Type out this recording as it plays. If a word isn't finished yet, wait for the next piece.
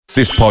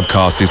This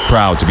podcast is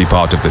proud to be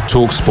part of the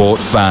TalkSport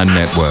Fan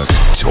Network.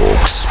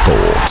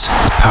 TalkSport.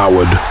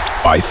 Powered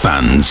by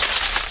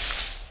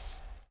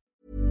fans.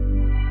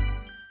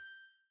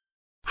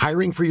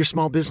 Hiring for your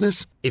small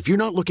business? If you're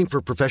not looking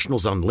for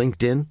professionals on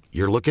LinkedIn,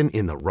 you're looking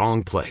in the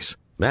wrong place.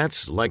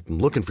 That's like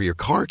looking for your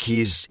car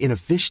keys in a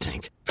fish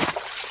tank.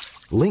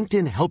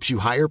 LinkedIn helps you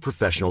hire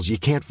professionals you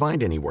can't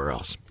find anywhere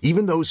else,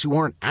 even those who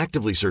aren't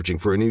actively searching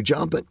for a new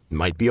job but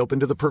might be open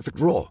to the perfect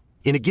role.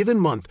 In a given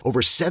month,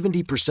 over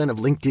 70% of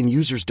LinkedIn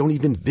users don't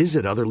even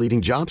visit other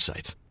leading job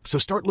sites. So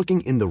start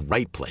looking in the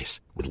right place.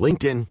 With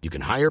LinkedIn, you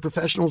can hire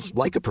professionals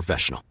like a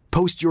professional.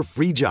 Post your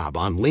free job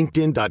on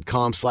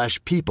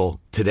linkedin.com/people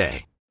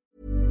today.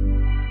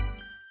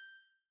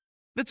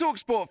 The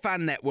TalkSport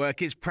Fan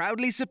Network is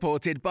proudly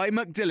supported by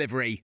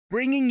McDelivery,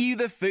 bringing you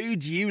the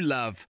food you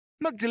love.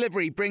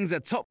 McDelivery brings a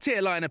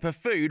top-tier lineup of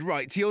food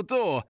right to your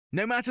door.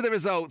 No matter the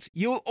result,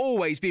 you'll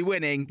always be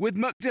winning with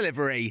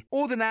McDelivery.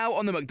 Order now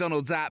on the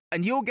McDonald's app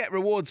and you'll get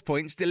rewards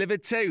points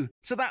delivered too.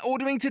 So that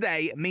ordering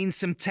today means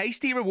some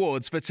tasty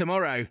rewards for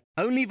tomorrow.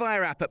 Only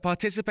via app at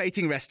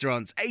participating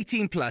restaurants.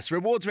 18 plus.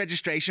 Rewards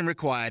registration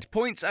required.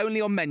 Points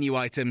only on menu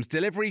items.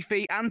 Delivery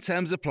fee and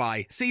terms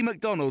apply. See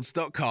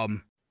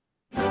mcdonalds.com.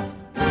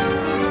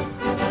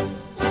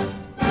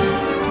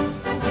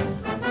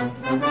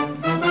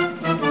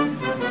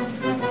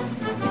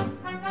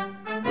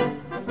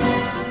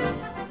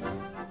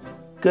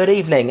 Good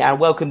evening and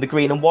welcome to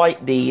Green and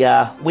White,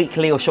 the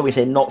weekly, or shall we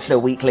say not so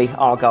weekly,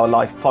 Argyle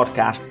Life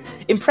podcast.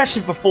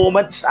 Impressive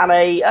performance and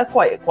a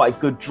quite a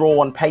good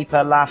draw on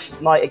paper last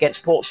night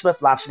against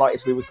Portsmouth, last night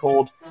as we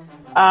record.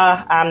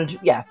 And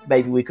yeah,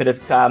 maybe we would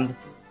have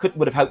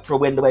hoped for a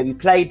win the way we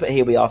played, but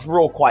here we are. We're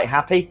all quite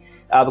happy.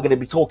 We're going to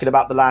be talking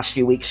about the last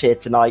few weeks here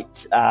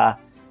tonight for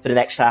the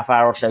next half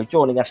hour or so.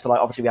 Joining us tonight,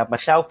 obviously, we have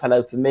myself.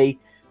 Hello from me.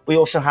 We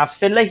also have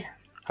Finley.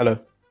 Hello.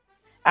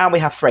 And we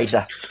have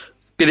Fraser.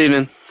 Good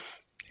evening.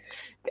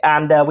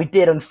 And we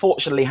did,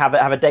 unfortunately, have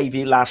a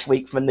debut last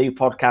week from a new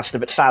podcaster,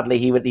 but sadly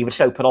he was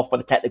so put off by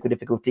the technical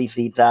difficulties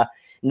he's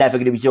never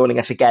going to be joining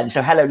us again.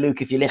 So hello,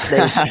 Luke, if you're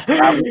listening.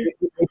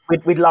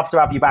 We'd love to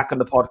have you back on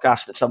the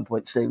podcast at some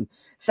point soon.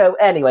 So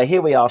anyway,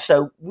 here we are.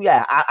 So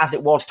yeah, as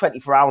it was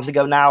 24 hours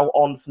ago now,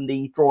 on from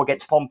the draw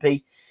against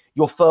Pompey.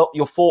 Your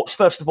thoughts,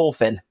 first of all,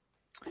 Finn?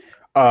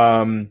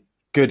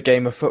 Good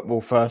game of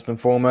football, first and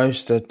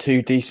foremost.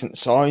 Two decent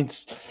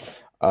sides.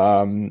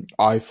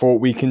 I thought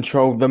we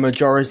controlled the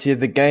majority of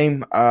the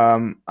game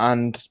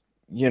and,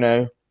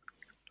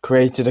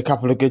 created a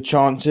couple of good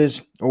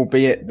chances,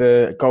 albeit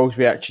the goals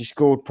we actually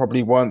scored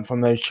probably weren't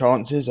from those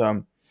chances.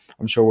 I'm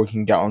sure we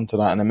can get onto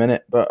that in a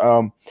minute. But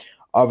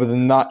other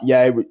than that,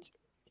 yeah,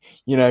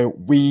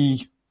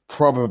 we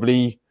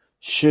probably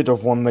should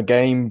have won the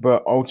game,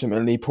 but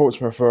ultimately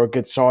Portsmouth are a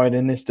good side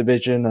in this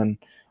division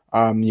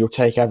and you'll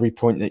take every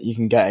point that you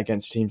can get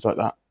against teams like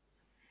that.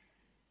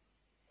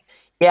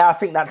 Yeah, I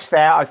think that's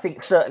fair. I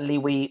think certainly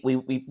we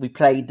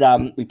played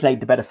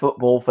the better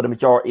football for the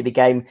majority of the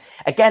game.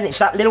 Again, it's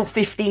that little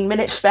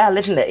 15-minute spell,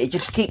 isn't it? It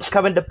just keeps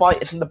coming to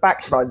bite us in the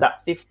backside,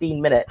 that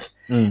 15 minutes.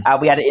 We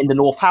had it in the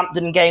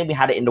Northampton game. We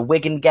had it in the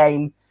Wigan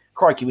game.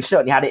 Crikey, we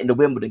certainly had it in the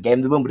Wimbledon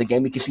game. The Wimbledon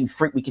game, we could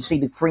see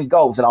the 3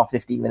 goals in our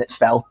 15-minute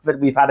spell. But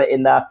we've had it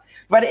in a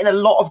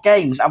lot of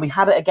games, and we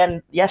had it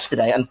again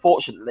yesterday,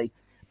 unfortunately.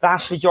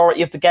 Vast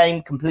majority of the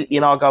game completely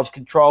in Argyle's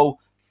control.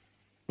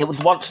 It was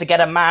once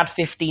again a mad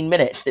 15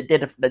 minutes that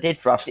did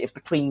for us. It was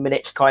between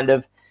minutes kind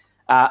of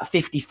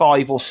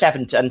 55 or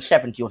 70 and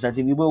 70 or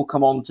something. We will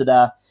come on to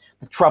the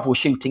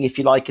troubleshooting, if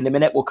you like, in a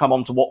minute. We'll come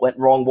on to what went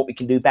wrong, what we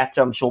can do better.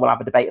 I'm sure we'll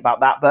have a debate about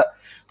that. But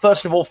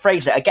first of all,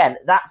 Fraser, again,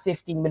 that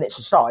 15 minutes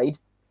aside,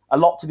 a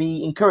lot to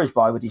be encouraged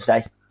by, would you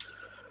say?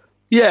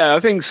 Yeah, I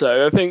think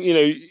so. I think,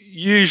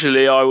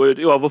 usually I would,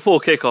 before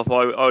kickoff,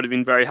 I would have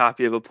been very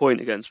happy with a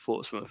point against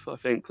Portsmouth. I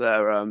think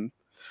they're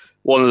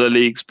one of the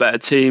league's better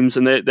teams,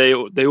 and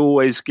they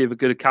always give a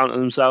good account of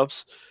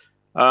themselves.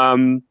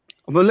 I'm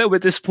a little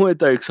bit disappointed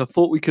though, because I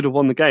thought we could have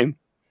won the game.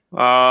 We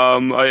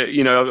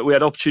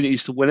had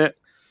opportunities to win it,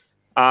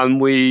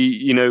 and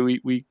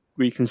we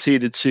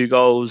conceded 2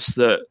 goals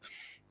that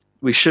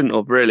we shouldn't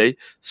have really.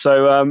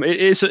 So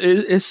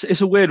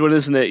it's a weird one,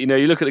 isn't it?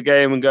 You look at the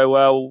game and go,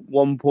 well,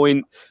 1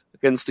 point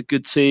against a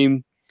good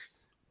team.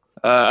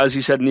 As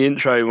you said in the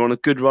intro, we're on a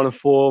good run of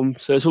form,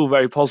 so it's all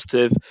very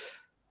positive.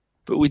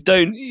 But we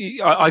don't.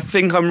 I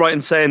think I'm right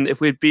in saying if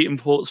we'd beaten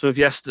Portsmouth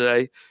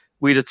yesterday,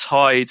 we'd have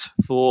tied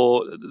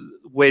for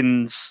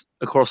wins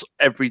across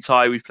every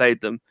tie we've played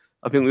them.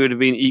 I think we would have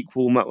been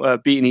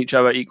beating each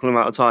other equal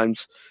amount of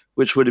times,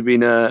 which would have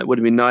been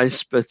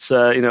nice. But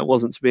it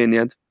wasn't to be in the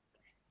end.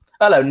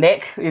 Hello,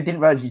 Nick. You didn't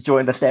realise you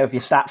joined us there with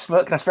your stats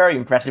book. That's very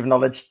impressive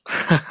knowledge.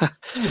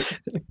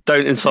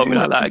 Don't insult me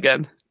like that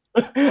again.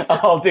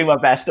 I'll do my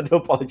best. I do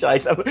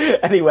apologise.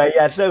 Anyway,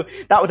 yeah, so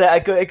that was a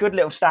good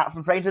little stat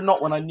from Fraser.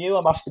 Not one I knew,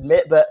 I must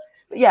admit, but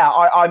yeah,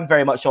 I'm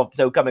very much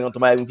so coming onto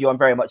my own view. I'm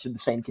very much in the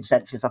same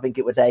consensus. I think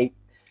it was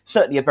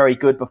certainly a very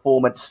good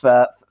performance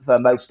for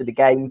most of the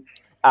game.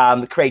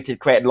 created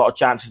a lot of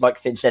chances. Like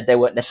Finn said, they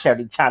weren't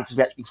necessarily chances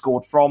we actually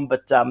scored from,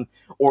 but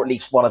or at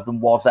least one of them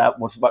was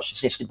much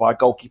assisted by a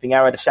goalkeeping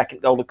error, the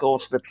second goal, of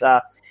course.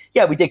 But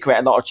yeah, we did create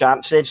a lot of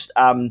chances,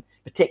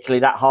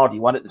 particularly that Hardy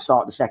one at the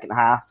start of the second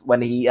half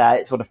when he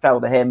sort of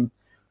fell to him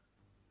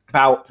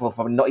about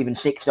probably not even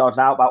 6 yards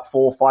out, about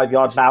 4 or 5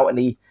 yards out,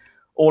 and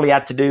all he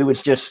had to do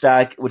was just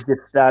lift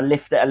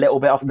it a little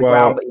bit off the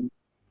ground. But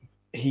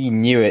he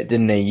knew it,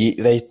 didn't he?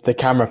 The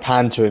camera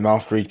panned to him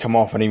after he'd come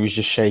off, and he was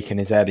just shaking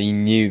his head. He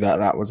knew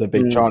that was a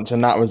big chance,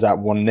 and that was at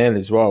 1-0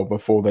 as well.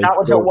 Before that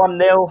was at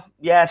 1-0.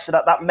 Yeah, so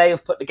that may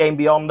have put the game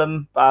beyond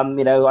them. I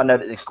know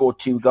that they scored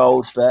 2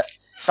 goals, but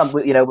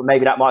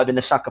maybe that might have been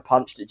a sucker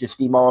punch that just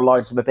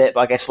demoralised them a bit. But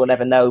I guess we'll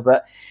never know.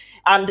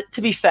 And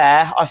to be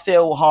fair, I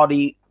feel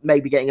Hardy may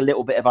be getting a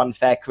little bit of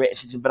unfair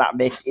criticism for that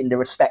miss in the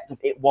respect of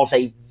it was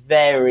a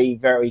very,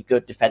 very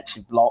good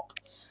defensive block.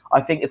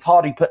 I think if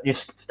Hardy put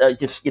just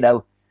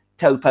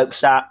toe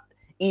pokes that,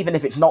 even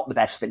if it's not the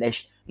best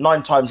finish,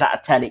 9 times out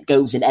of 10 it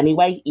goes in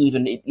anyway.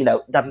 Even it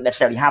doesn't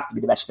necessarily have to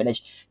be the best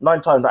finish.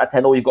 9 times out of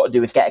 10, all you've got to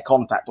do is get a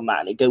contact on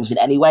that, and it goes in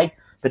anyway.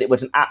 But it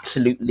was an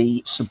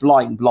absolutely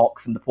sublime block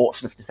from the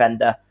Portsmouth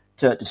defender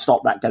to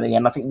stop that going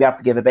in. I think we have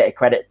to give a bit of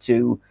credit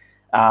to.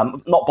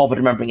 Not bothered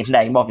remembering his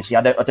name. Obviously,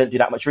 I don't do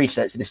that much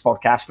research for this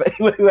podcast. But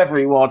whoever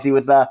he was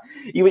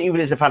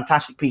a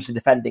fantastic piece of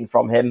defending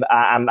from him,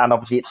 and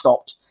obviously it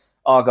stopped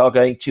Argyle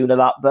going 2-0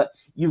 up. But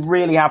you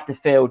really have to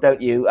feel,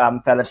 don't you,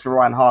 fellas, for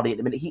Ryan Hardy at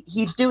the minute.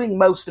 He's doing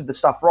most of the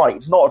stuff right.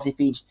 It's not as if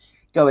he's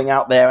going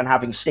out there and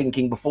having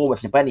stinking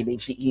performances by any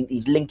means.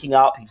 He's linking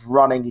up, he's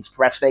running, he's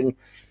pressing,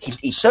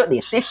 he's certainly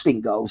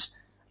assisting goals.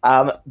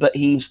 But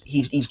he's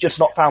just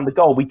not found the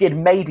goal. We did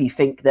maybe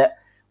think that.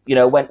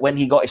 When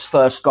he got his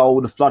first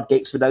goal, the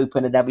floodgates would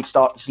open and then we'd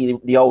start to see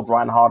the old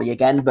Ryan Hardy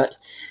again. But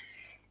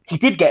he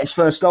did get his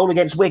first goal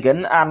against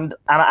Wigan, and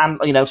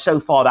so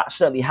far that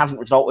certainly hasn't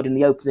resulted in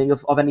the opening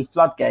of any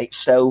floodgates.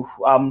 So,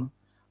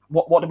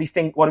 what do we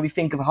think? What do we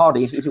think of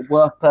Hardy? Is it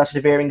worth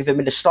persevering with him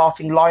in the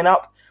starting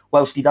lineup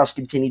whilst he does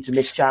continue to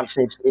miss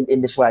chances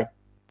in this way?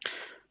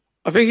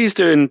 I think he's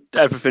doing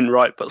everything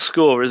right but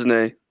score, isn't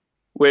he?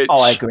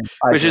 I agree.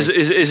 Which is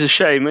a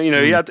shame.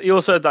 He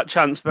also had that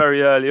chance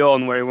very early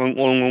on where he went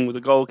 1-1 with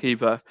the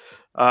goalkeeper,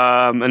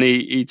 and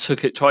he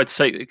tried to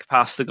take it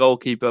past the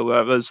goalkeeper.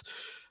 Whereas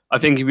I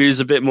think if he was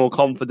a bit more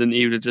confident,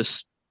 he would have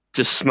just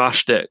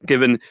smashed it.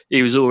 Given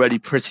he was already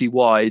pretty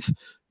wide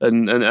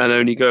and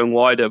only going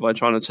wider by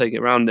trying to take it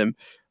around him.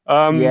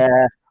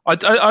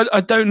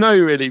 I don't know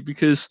really,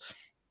 because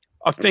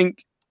I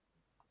think.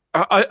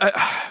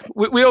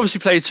 We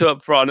obviously played 2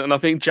 up front, and I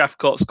think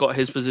Jephcott's got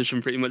his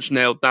position pretty much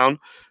nailed down.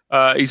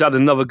 He's had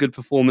another good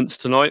performance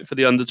tonight for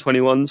the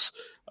under-21s.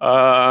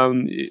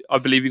 I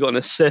believe he got an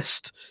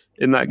assist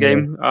in that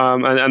game,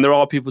 and there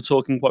are people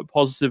talking quite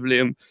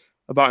positively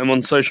about him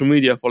on social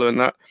media following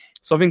that.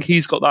 So I think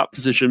he's got that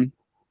position.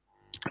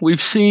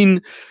 We've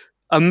seen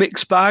a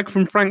mixed bag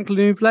from Frank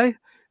Lenoble.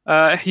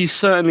 He's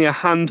certainly a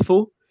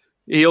handful.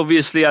 He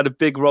obviously had a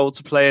big role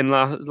to play in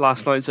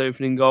last night's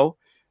opening goal.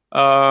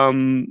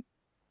 But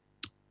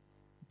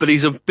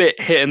he's a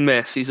bit hit and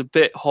miss. He's a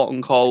bit hot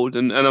and cold,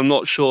 and I'm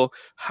not sure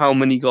how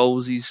many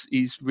goals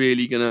he's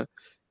really going to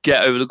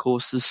get over the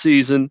course of the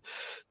season.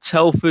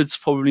 Telford's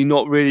probably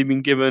not really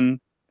been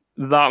given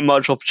that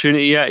much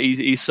opportunity yet.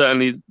 He's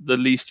certainly the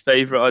least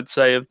favourite, I'd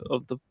say, of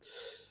the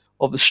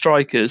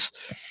strikers.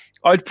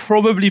 I'd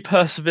probably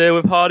persevere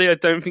with Hardy. I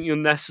don't think you're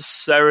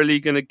necessarily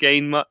going to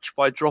gain much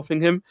by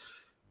dropping him.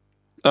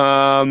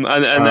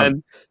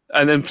 And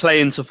then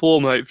play into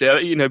form,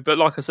 hopefully. But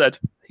like I said,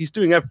 he's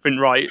doing everything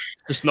right,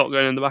 just not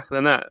going in the back of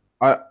the net.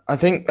 I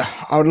think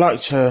I would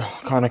like to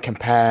kind of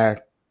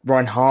compare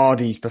Ryan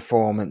Hardy's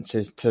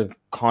performances to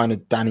kind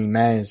of Danny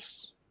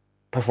Mayer's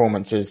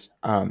performances.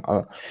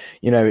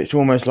 It's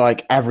almost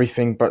like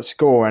everything but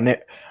score. And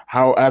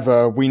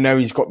however, we know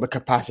he's got the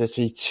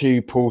capacity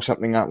to pull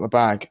something out of the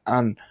bag,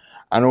 and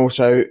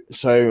also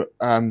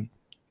kind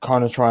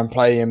of try and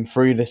play him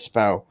through this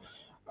spell.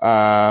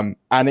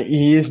 And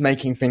he is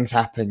making things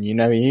happen.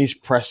 He is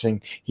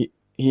pressing. He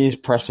is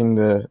pressing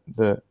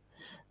the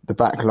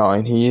back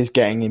line. He is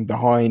getting in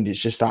behind. It's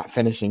just that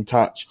finishing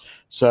touch.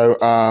 So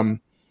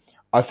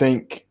I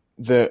think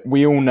that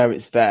we all know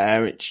it's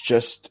there. It's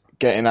just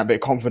getting that bit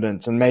of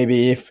confidence. And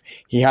maybe if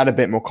he had a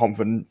bit more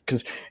confidence,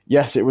 because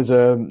yes, it was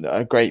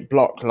a great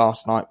block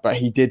last night, but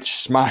he did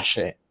smash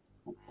it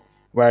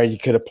where he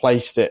could have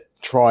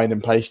tried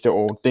and placed it,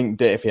 or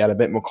dinked it if he had a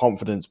bit more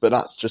confidence. But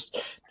that's just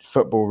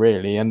football,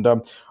 really. And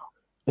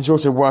it's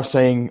also worth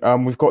saying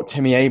we've got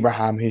Timmy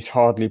Abraham, who's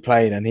hardly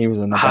played, and he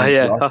was on the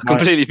bench. I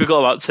completely forgot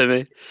about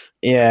Timmy.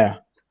 Yeah,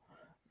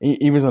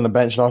 he was on the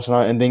bench last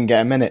night and didn't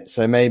get a minute.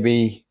 So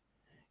maybe,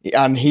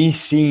 and he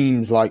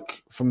seems like,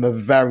 from the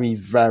very,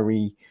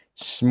 very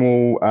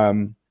small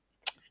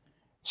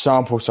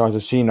sample size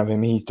I've seen of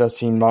him, he does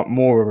seem like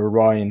more of a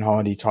Ryan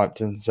Hardy type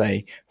than,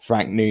 say,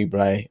 Frank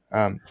Nouble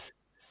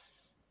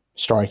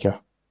striker.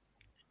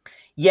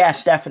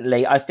 Yes,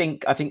 definitely. I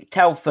think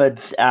Telford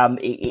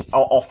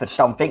offers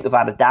something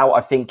without a doubt.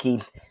 I think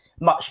he's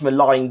much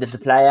maligned as a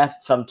player.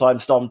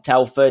 Sometimes Dom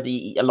Telford,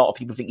 a lot of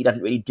people think he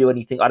doesn't really do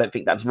anything. I don't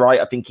think that's right.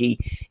 I think he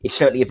is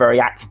certainly a very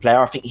active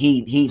player. I think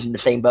he's in the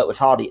same boat as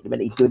Hardy at the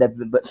minute. He's doing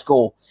everything but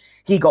score.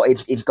 He got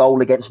his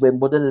goal against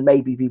Wimbledon, and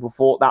maybe people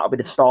thought that would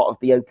be the start of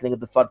the opening of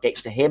the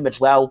floodgates to him as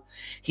well.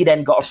 He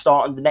then got a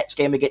start in the next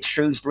game against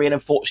Shrewsbury, and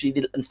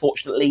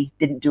unfortunately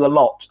didn't do a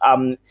lot.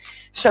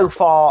 So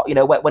far,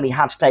 when he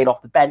has played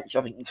off the bench,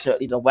 I think he's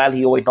certainly done well.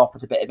 He always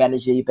offers a bit of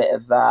energy, a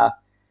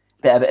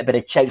bit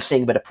of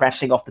chasing, a bit of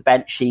pressing off the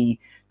bench.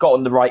 He got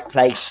in the right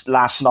place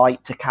last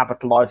night to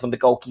capitalise on the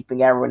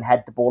goalkeeping error and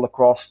head the ball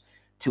across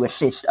to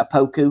assist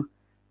Apoku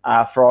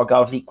for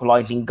Argyle's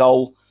equalising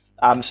goal.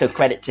 So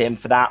credit to him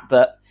for that.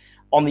 But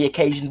on the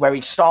occasions where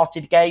he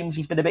started games,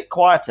 he's been a bit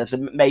quieter. So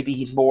maybe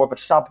he's more of a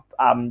sub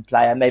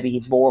player. Maybe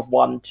he's more of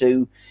one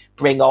to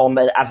bring on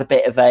as a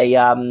bit of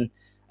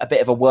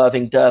a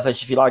Worthing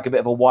Dervish, if you like, a bit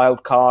of a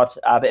wild card,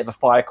 a bit of a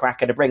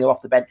firecracker, to bring him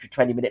off the bench with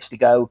 20 minutes to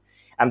go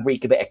and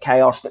wreak a bit of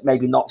chaos, but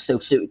maybe not so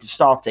suited to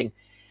starting.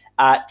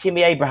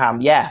 Timmy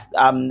Abraham,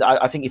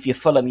 I think if you're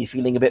Fulham, you're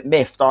feeling a bit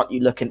miffed, aren't you,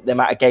 looking at the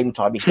amount of game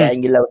time he's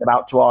getting? You loan him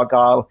out to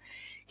Argyle.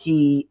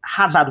 He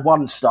has had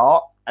one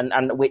start,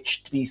 and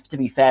which, to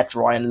be fair to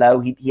Ryan Lowe,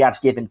 he has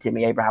given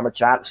Timmy Abraham a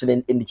chance,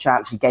 and in the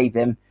chance he gave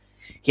him,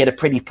 he had a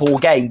pretty poor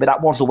game, but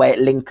that was away at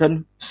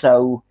Lincoln,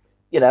 so,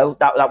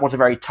 that was a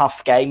very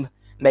tough game.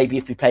 Maybe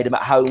if we played him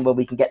at home where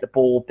we can get the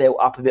ball built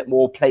up a bit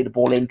more, play the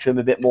ball into him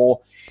a bit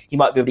more, he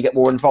might be able to get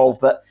more involved.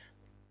 But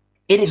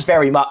it is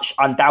very much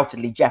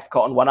undoubtedly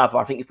Jephcott and one other.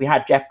 I think if we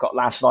had Jephcott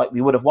last night,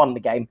 we would have won the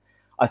game.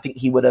 I think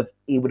he would have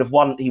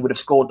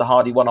scored the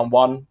Hardy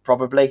 1-on-1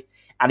 probably,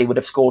 and he would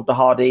have scored the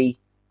Hardy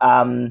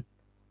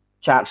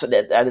chance at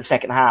the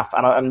second half.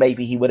 And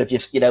maybe he would have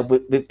just,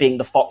 with being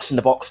the fox in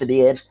the box that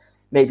he is,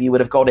 maybe he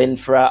would have got in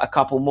for a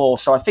couple more.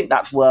 So I think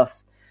that's worth.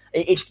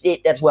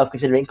 That's worth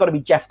considering. It's got to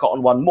be Jephcott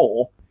and one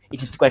more.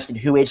 It's just a question,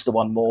 who is the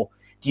one more?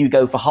 Do you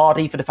go for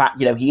Hardy for the fact,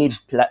 he is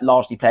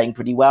largely playing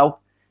pretty well?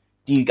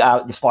 Do you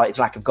go, despite his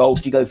lack of goals,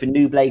 do you go for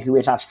Newblay, who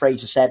is, as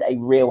Fraser said, a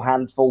real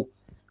handful,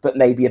 but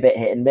maybe a bit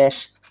hit and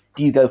miss?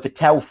 Do you go for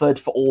Telford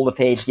for all of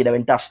his,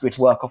 industrious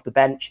work off the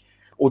bench?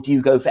 Or do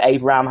you go for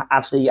Abraham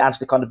as the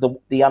kind of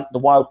the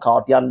wild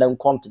card, the unknown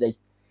quantity?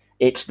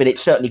 It's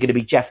certainly going to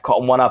be Jephcott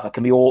and one other.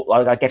 Can we all?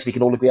 I guess we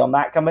can all agree on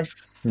that, can we?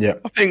 Yeah,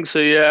 I think so.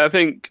 Yeah, I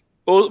think.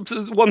 Well,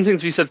 one thing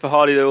to be said for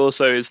Hardy though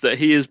also is that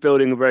he is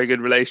building a very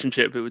good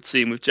relationship, it would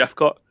seem, with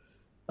Jephcott,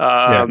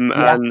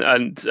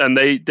 and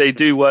they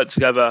do work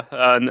together,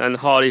 and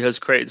Hardy has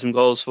created some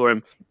goals for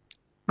him,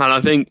 and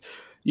I think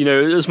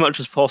as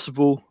much as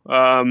possible,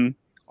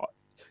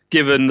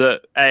 given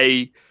that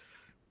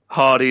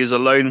Hardy is a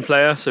lone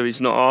player, so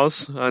he's not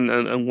ours,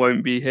 and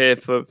won't be here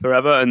for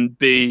forever, and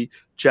B,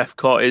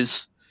 Jephcott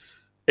is,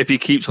 if he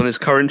keeps on his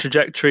current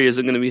trajectory,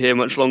 isn't going to be here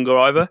much longer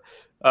either.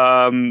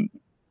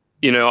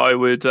 I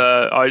would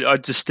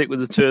I'd just stick with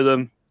the two of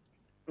them,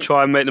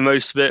 try and make the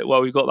most of it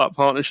while we've got that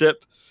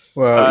partnership.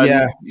 Well,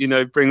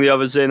 bring the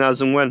others in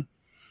as and when.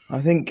 I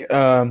think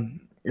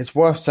it's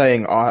worth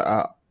saying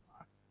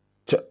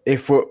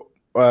if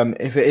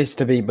it is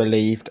to be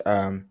believed,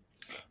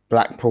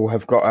 Blackpool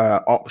have got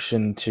an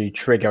option to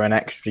trigger an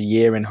extra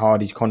year in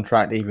Hardy's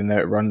contract, even though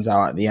it runs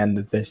out at the end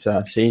of this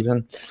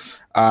season.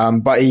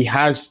 But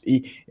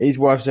it is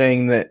worth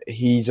saying that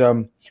he's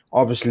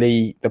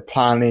obviously the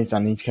plan is,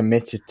 and he's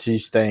committed to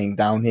staying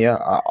down here,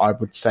 I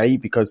would say,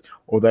 because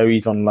although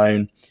he's on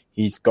loan,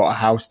 he's got a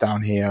house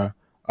down here.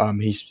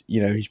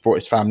 He's brought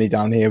his family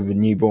down here with a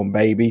newborn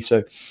baby.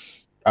 So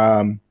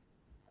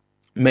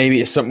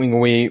maybe it's something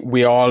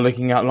we are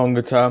looking at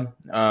longer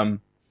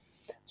term.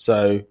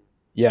 So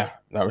yeah,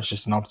 that was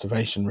just an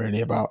observation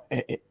really about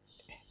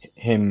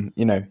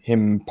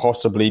him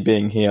possibly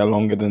being here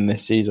longer than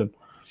this season,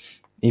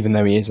 even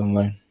though he is on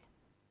loan.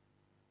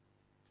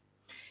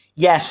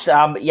 Yes,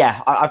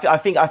 I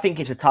think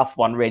it's a tough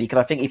one really,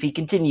 because I think if he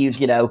continues,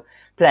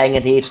 playing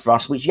as he is for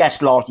us, which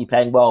yes, largely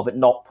playing well, but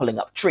not pulling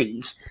up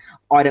trees,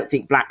 I don't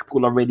think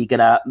Blackpool are really going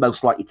to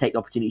most likely take the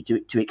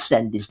opportunity to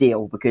extend his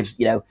deal, because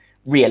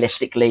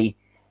realistically,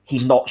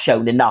 he's not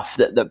shown enough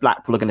that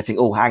Blackpool are going to think,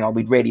 oh, hang on,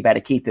 we'd really better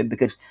keep him,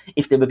 because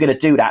if they were going to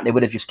do that, they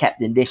would have just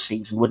kept him this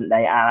season, wouldn't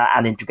they,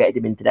 and integrated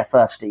him into their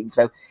first team.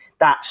 So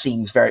that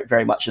seems very,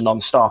 very much a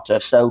non-starter.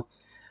 So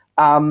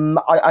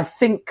I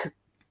think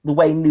the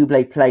way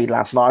Newblay played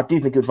last night, I do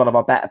think he was one of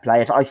our better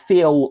players. I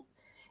feel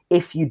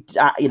if he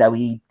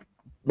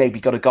maybe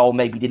got a goal,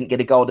 maybe didn't get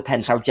a goal,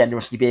 depends how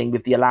generous you're being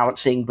with the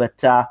allowancing, but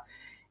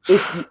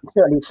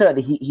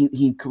certainly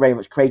he very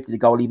much created the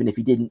goal, even if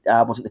he didn't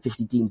wasn't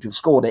officially deemed to have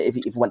scored it, if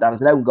it went down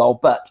as an own goal.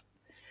 But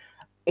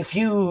if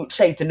you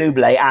say to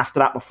Newblay after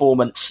that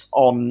performance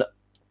on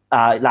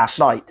last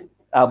night,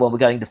 when we're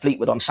going to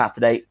Fleetwood on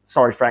Saturday,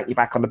 sorry Frank, you're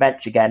back on the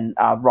bench again,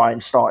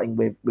 Ryan starting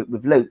with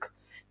Luke,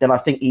 then I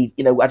think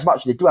as much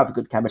as they do have a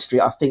good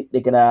chemistry, I think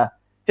they're gonna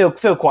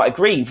feel quite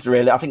aggrieved,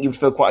 really. I think you would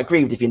feel quite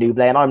aggrieved if you're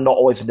Newblay, and I'm not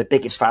always the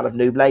biggest fan of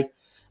Newblay.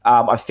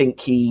 I think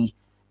he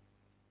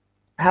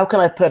how can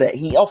I put it?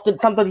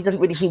 Sometimes he doesn't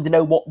really seem to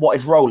know what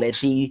his role is.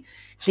 He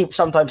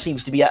sometimes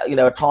seems to be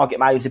a target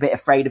man who's a bit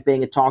afraid of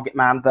being a target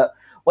man, but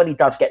when he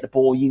does get the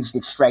ball, uses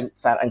his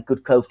strength and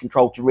good close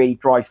control to really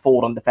drive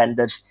forward on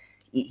defenders,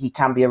 he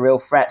can be a real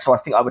threat. So I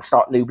think I would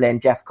start Nouble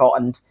and Jephcott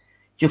and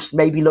just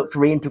maybe look to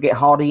reintegrate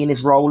Hardy in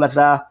his role as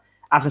a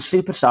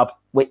super sub,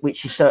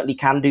 which he certainly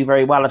can do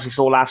very well, as we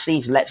saw last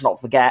season. Let's not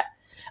forget,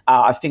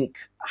 I think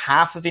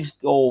half of his,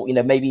 or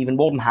maybe even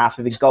more than half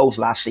of his goals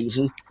last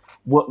season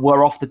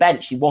were off the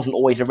bench. He wasn't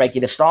always a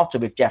regular starter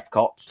with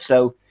Jephcott,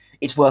 so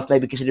it's worth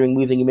maybe considering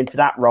moving him into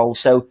that role.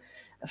 So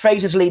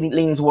Fraser's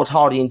leaning towards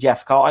Hardy and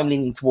Jephcott. I'm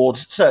leaning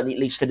towards, certainly at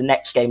least for the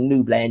next game,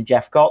 Nouble and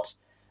Jephcott.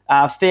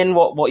 Finn,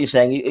 what are you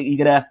saying?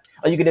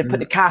 Are you gonna put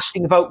the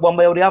casting vote one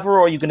way or the other,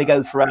 or are you gonna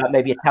go for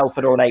maybe a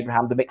Telford or an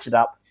Abraham to mix it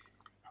up?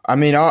 I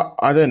mean,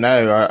 I don't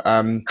know.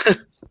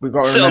 We've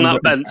got to sit remember, on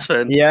that bench,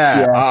 Finn.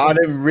 Yeah. I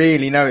don't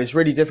really know. It's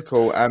really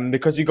difficult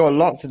because you've got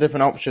lots of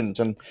different options,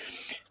 and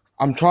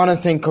I'm trying to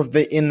think of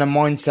in the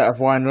mindset of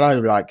Ryan Lowe.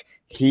 Like,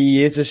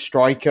 he is a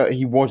striker.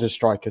 He was a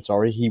striker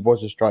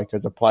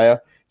as a player,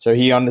 so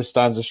he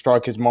understands a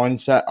striker's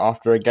mindset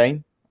after a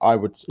game. I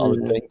would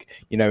think,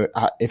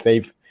 if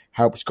they've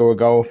helped score a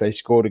goal, if they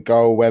scored a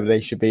goal, whether they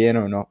should be in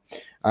or not.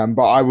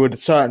 But I would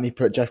certainly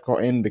put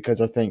Jephcott in because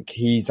I think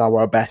he's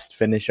our best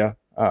finisher.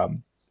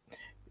 And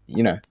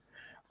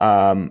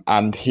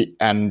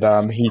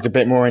he's a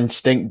bit more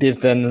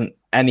instinctive than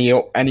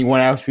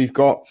anyone else we've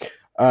got.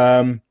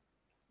 It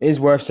is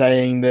worth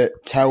saying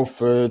that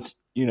Telford,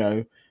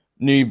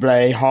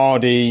 Nouble,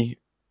 Hardy,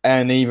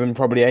 and even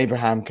probably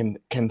Abraham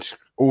can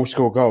all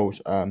score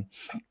goals. But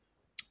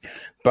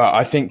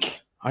I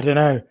think, I don't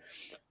know,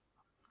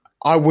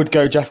 I would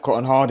go Jephcott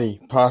and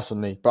Hardy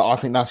personally, but I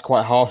think that's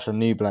quite harsh on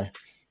Nouble.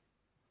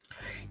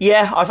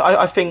 Yeah,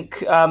 I think,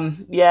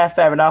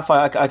 fair enough.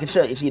 I can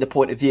certainly see the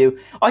point of view.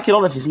 I can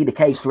honestly see the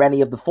case for any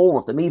of the four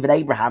of them, even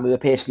Abraham, who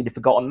appears to be the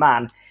forgotten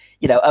man,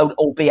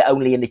 albeit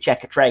only in the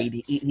Checker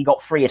trade. He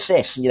got 3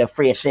 assists, and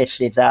 3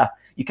 assists is,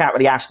 you can't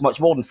really ask much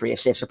more than 3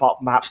 assists, apart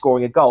from perhaps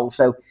scoring a goal.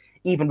 So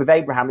even with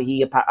Abraham,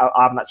 I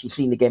haven't actually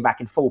seen the game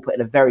back in full, put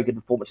in a very good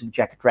performance in the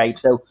Checker trade.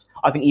 So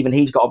I think even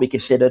he's got to be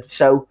considered.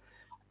 So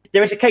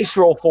there is a case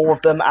for all four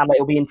of them, and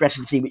it'll be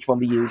interesting to see which one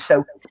we use.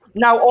 So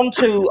now on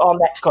to our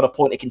next kind of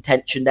point of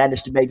contention then,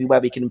 as to maybe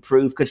where we can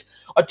improve, because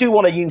I do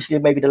want to use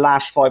maybe the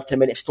last 5-10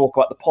 minutes to talk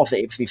about the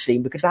positives we've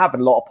seen, because there have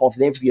been a lot of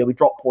positives. We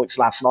dropped points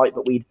last night,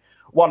 but we'd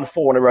won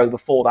 4 in a row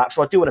before that.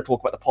 So I do want to talk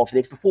about the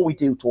positives. Before we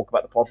do talk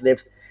about the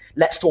positives,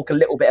 let's talk a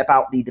little bit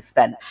about the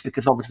defence,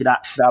 because obviously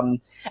that's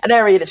an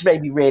area that's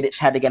maybe reared its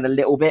head again a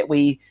little bit.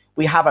 We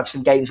have had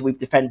some games we've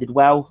defended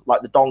well,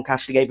 like the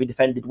Doncaster game we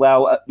defended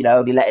well,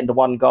 only letting the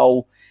 1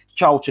 goal.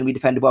 Charlton, we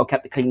defended well,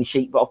 kept a clean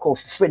sheet. But, of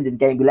course, the Swindon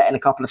game, we let in a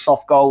couple of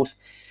soft goals.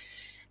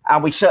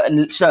 And we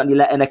certainly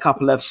let in a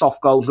couple of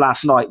soft goals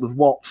last night with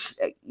Watts,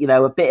 a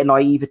bit of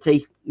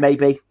naivety,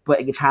 maybe,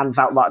 putting his hands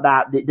out like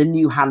that. The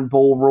new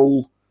handball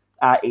rule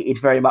is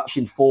very much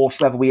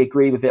enforced, whether we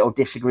agree with it or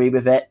disagree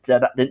with it.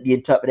 The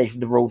interpretation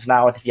of the rules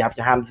now, if you have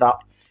your hands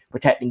up,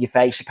 protecting your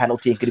face, a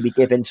penalty is going to be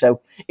given. So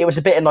it was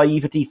a bit of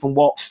naivety from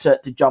Watts to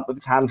jump with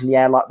his hands in the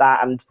air like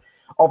that. And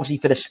obviously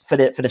for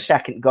the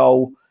second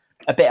goal,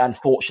 a bit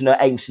unfortunate.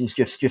 Ameson's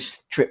just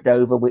tripped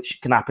over, which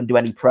can happen to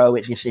any pro.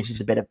 It's just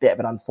a bit of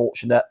an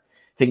unfortunate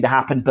thing to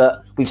happen.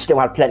 But we've still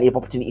had plenty of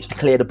opportunities to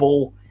clear the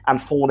ball,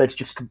 and Forners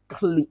just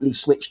completely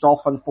switched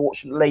off.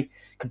 Unfortunately,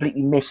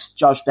 completely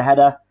misjudged the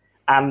header,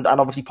 and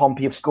obviously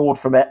Pompey have scored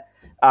from it.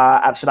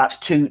 And so that's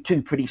two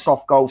pretty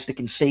soft goals to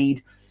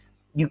concede.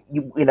 You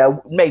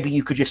maybe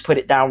you could just put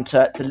it down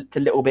to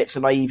little bits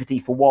of naivety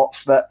for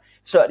Watts, but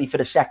certainly for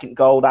the second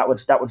goal, that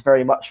was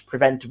very much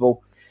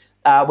preventable.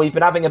 We've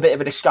been having a bit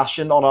of a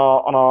discussion on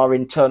our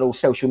internal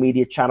social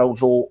media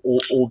channels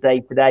all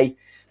day today.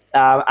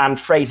 And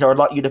Fraser, I'd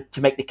like you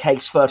to make the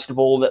case, first of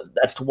all,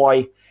 as to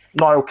why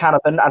Niall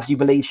Canavan, as you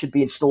believe, should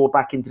be installed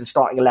back into the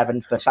starting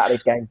 11 for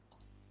Saturday's game.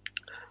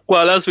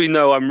 Well, as we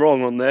know, I'm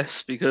wrong on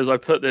this because I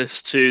put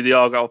this to the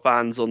Argyle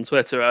fans on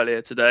Twitter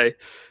earlier today,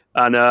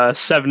 and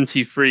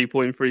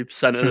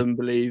 73.3% of them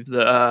believe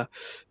that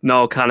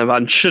Niall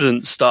Canavan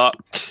shouldn't start.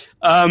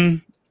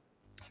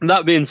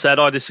 That being said,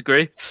 I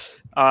disagree.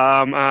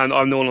 And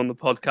I'm the one on the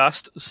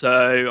podcast, so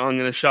I'm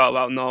going to shout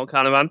about Niall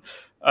Canavan.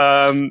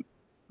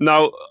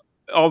 Now,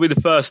 I'll be the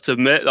first to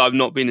admit that I've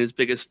not been his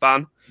biggest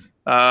fan.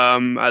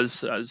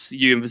 As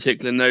you in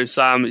particular know,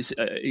 Sam,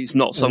 he's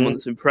not someone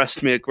that's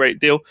impressed me a great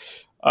deal.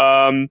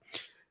 I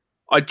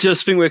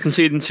just think we're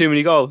conceding too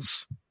many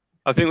goals.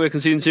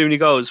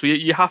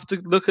 You have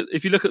to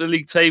if you look at the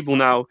league table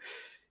now,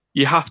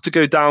 you have to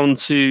go down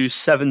to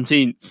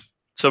 17th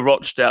to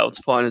Rochdale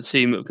to find a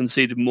team that have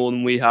conceded more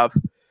than we have.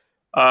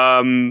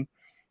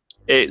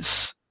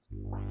 It's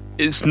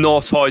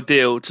not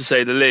ideal, to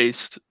say the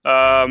least.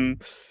 Now,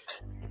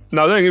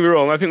 don't get me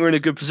wrong, I think we're in a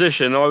good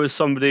position. I was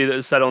somebody that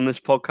has said on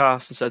this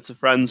podcast and said to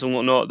friends and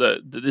whatnot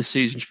that this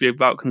season should be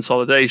about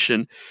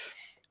consolidation.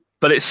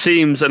 But it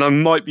seems, and I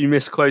might be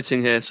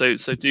misquoting here, so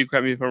do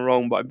correct me if I'm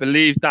wrong, but I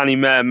believe Danny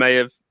Mayer may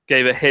have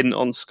gave a hint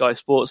on Sky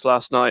Sports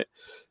last night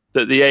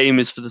that the aim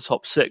is for the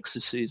top 6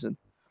 this season.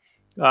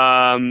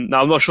 Now, I'm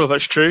not sure if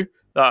that's true.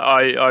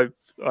 That's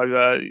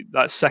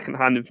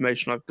second-hand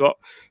information I've got.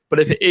 But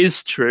if it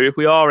is true, if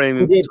we are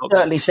aiming we did for top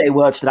certainly say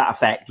words to that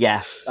effect,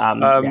 yeah. That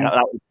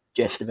was the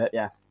gist of it,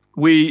 yeah.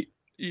 I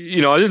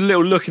did a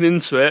little looking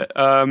into it,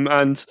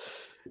 and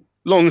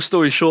long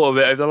story short of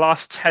it, over the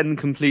last 10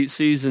 complete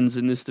seasons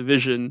in this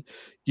division,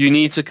 you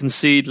need to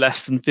concede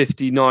less than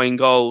 59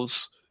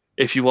 goals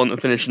if you want to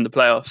finish in the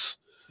playoffs.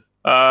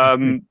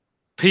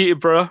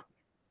 Peterborough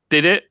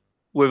did it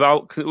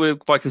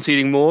by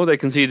conceding more. They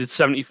conceded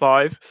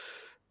 75,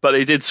 but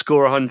they did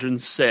score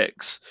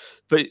 106.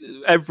 But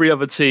every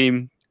other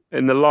team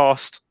in the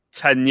last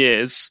 10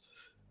 years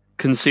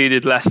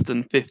conceded less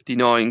than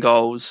 59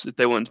 goals if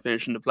they wanted to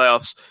finish in the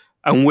playoffs.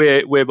 And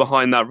we're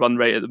behind that run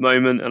rate at the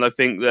moment. And I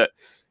think that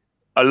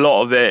a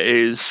lot of it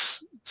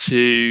is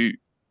to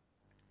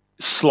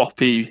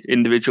sloppy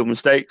individual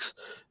mistakes.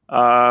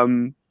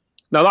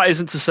 Now, that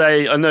isn't to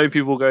say, I know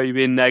people go, you're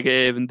being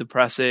negative and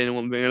depressing and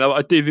one thing, and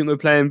I do think we're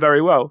playing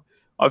very well.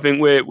 I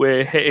think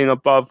we're hitting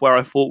above where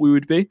I thought we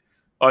would be.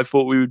 I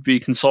thought we would be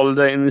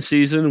consolidating the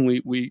season,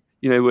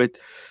 and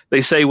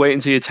they say wait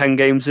until you're 10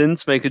 games in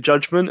to make a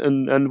judgment,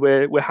 and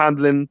we're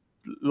handling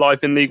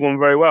life in League One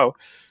very well.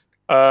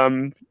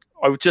 I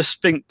would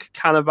just think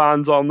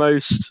Canavan's our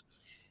most,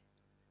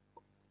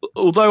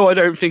 although I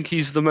don't think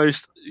he's the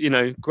most,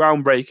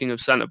 groundbreaking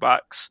of centre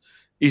backs,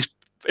 he's,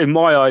 in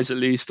my eyes at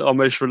least, our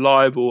most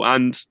reliable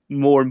and,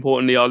 more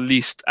importantly, our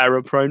least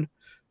error prone.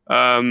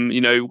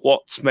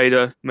 Watts made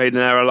an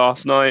error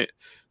last night,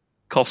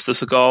 cost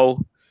us a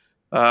goal.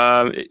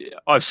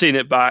 I've seen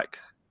it back.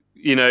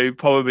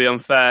 Probably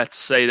unfair to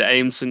say that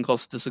Aimson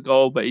cost us a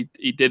goal, but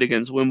he did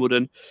against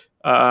Wimbledon.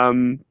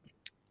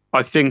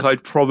 I think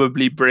I'd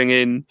probably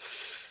bring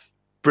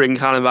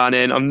Canavan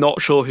in. I'm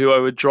not sure who I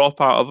would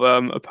drop out of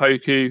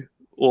Opoku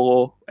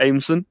or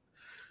Aimson.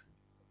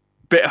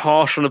 Bit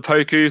harsh on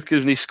Opoku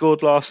because he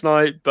scored last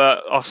night,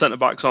 but our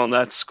centre-backs aren't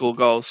there to score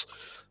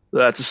goals.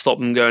 They're there to stop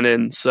them going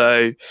in.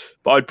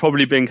 But I'd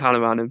probably bring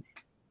Canavan in.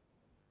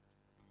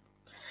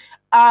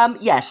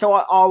 So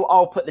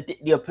I'll put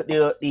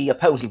the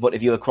opposing point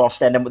of view across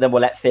then we'll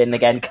let Finn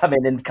again come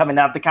in and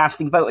have the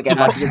casting vote again.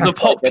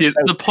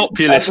 The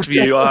populist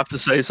view, I have to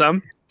say,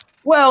 Sam.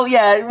 Well,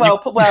 yeah,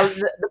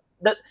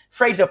 the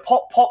phrase of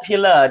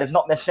popular does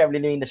not necessarily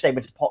mean the same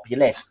as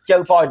populist.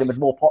 Joe Biden was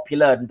more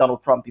popular than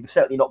Donald Trump. He was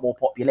certainly not more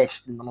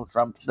populist than Donald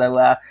Trump.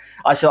 So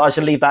I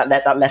shall leave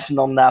that lesson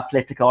on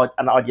political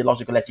and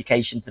ideological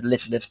education for the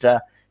listeners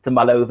to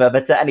mull over.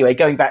 But anyway,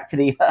 going back to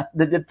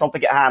the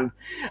topic at hand,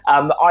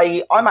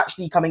 I'm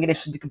actually coming at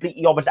this from the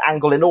completely opposite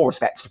angle in all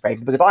respects to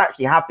Fraser, because I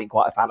actually have been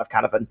quite a fan of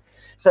Canavan.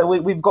 So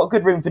we've got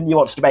good room for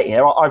nuanced debate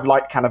here. I've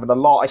liked Canavan a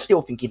lot. I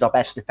still think he's our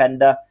best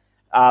defender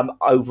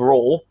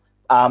overall.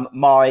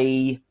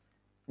 I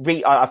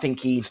think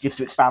he's, just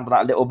to expand on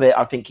that a little bit,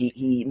 I think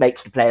he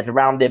makes the players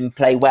around him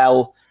play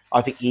well.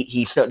 I think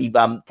he's certainly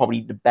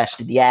probably the best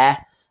in the air,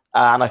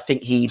 and I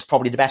think he's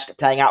probably the best at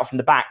playing out from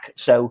the back.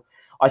 So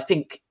I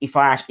think if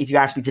you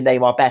asked me to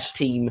name our best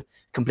team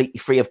completely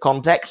free of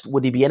context,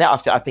 would he be in it?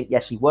 I think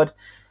yes, he would.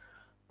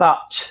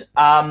 But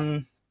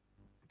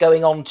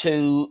going on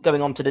to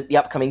the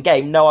upcoming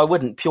game, no, I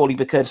wouldn't, purely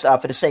because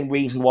for the same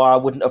reason why I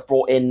wouldn't have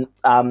brought in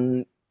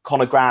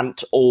Conor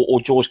Grant or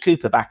George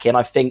Cooper back in.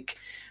 I think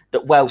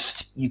that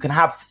whilst you can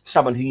have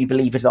someone who you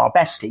believe is our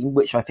best team,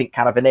 which I think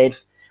Canavan is,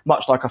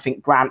 much like I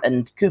think Grant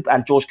and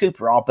George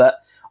Cooper are, but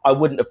I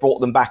wouldn't have brought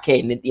them back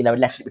in,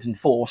 unless it was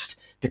enforced,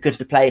 because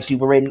the players who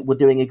were in were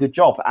doing a good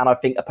job. And I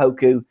think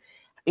Opoku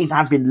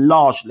has been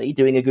largely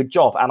doing a good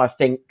job. And I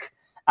think,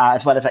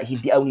 as well as that,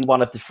 he's the only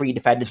one of the 3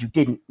 defenders who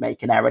didn't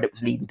make an error that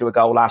was leading to a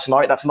goal last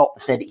night. That's not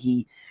to say that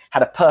he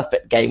had a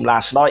perfect game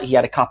last night. He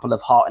had a couple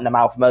of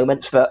heart-in-the-mouth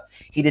moments, but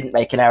he didn't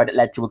make an error that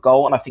led to a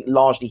goal. And I think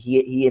largely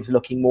he is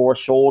looking more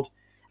assured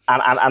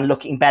and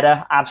looking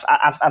better as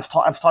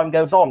time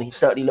goes on. He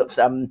certainly looks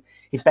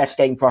his best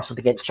game for us was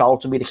against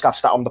Charlton. We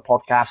discussed that on the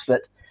podcast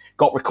that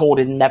got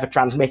recorded and never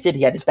transmitted.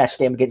 He had his best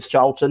game against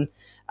Charlton,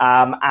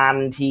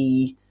 and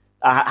he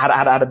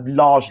had a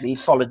largely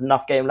solid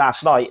enough game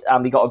last night.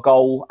 He got a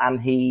goal,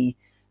 and he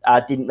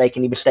didn't make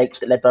any mistakes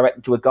that led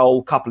directly to a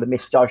goal. Couple of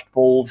misjudged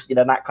balls,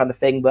 that kind of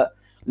thing, but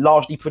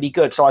largely pretty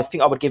good. So I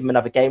think I would give him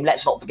another game.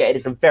 Let's not forget it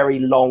is a very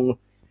long,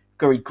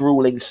 very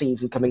grueling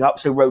season coming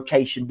up, so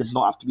rotation does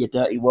not have to be a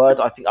dirty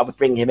word. I think I would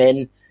bring him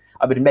in.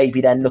 I would maybe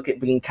then look at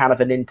bringing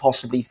Canavan in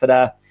possibly for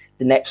the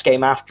next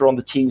game after on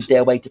the Tuesday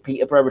away to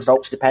Peterborough,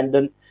 results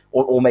dependent,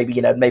 or maybe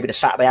maybe the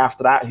Saturday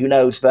after that, who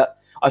knows. But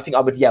I think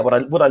I would,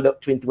 would I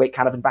look to integrate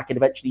Canavan back in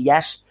eventually?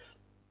 Yes.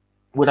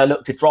 Would I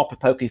look to drop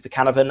Opoku for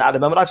Canavan at the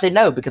moment? I'd say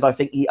no, because I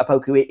think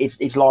Opoku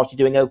is largely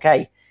doing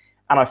okay.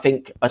 And I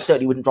think I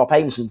certainly wouldn't drop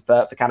Aimson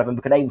for Canavan,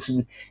 because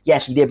Aimson,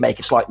 yes, he did make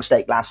a slight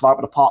mistake last night,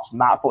 but apart from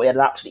that, I thought he had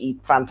an absolutely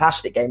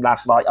fantastic game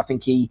last night. I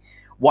think he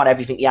won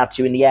everything he had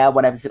to in the air,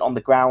 won everything on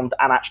the ground,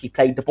 and actually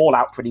played the ball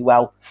out pretty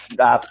well,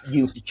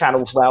 used the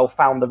channels well,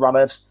 found the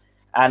runners,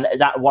 and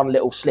that one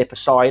little slip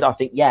aside, I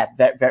think,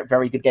 very, very,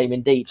 very good game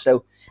indeed.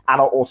 So, and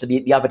also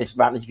the other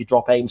disadvantage if you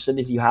drop Aimson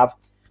is you have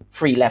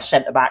three left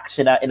centre backs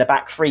in a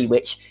back three.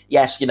 Which,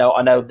 yes, I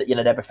know that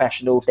they're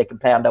professionals, they can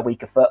play on their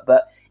weaker foot,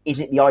 but is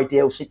it the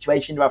ideal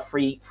situation to have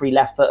three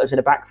left footers in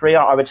a back three?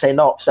 I would say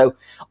not. So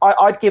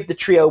I'd give the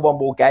trio one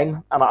more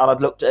game, and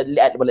I'd look to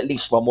at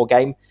least one more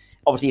game.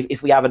 Obviously,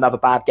 if we have another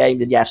bad game,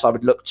 then yes, I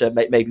would look to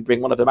maybe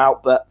bring one of them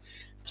out. But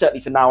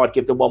certainly for now, I'd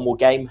give them one more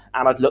game,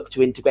 and I'd look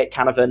to integrate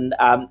Canavan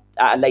at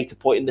a later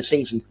point in the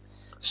season.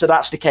 So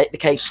that's the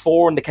case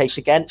for and the case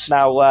against.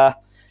 Now,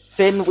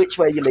 Finn, which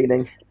way are you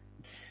leaning?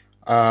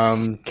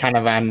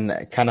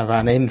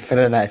 Canavan in for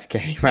the next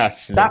game,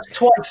 actually. That's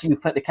twice you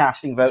put the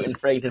casting vote in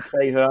Fraser's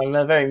favour. I'm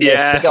very mixed.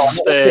 Yes,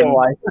 Let's hear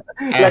why.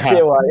 Let's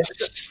hear why.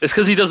 It's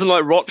because he doesn't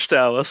like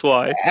Rochdale, that's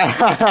why.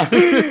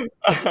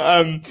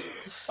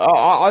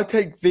 I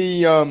take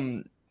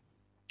the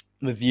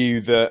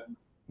view that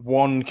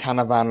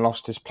Canavan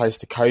lost his place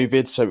to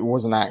COVID, so it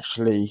wasn't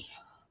actually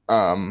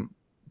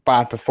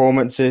bad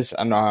performances,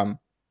 and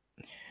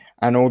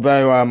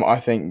although I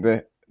think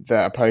that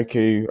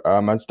Opoku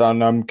has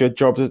done good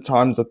jobs at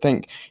times, I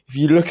think if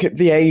you look at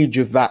the age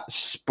of that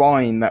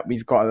spine that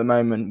we've got at the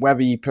moment,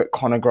 whether you put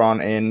Connor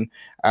Grant in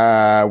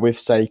with,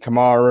 say,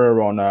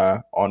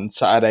 Kamara on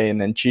Saturday and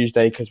then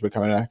Tuesday, because we're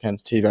coming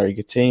against two very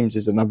good teams,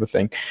 is another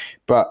thing.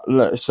 But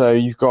look, so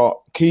you've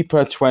got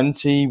Cooper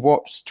 20,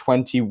 Watts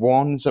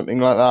 21, something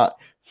like that.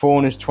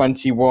 Fawn is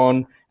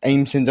 21,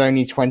 Ameson's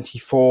only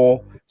 24.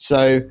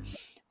 So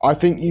I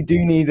think you do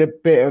need a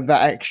bit of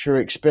that extra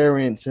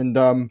experience, and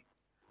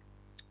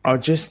I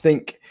just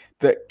think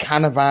that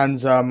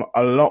Canavan's a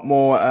lot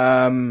more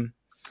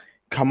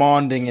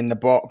commanding in the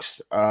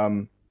box.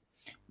 I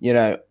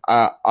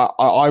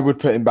would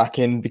put him back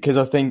in because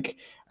I think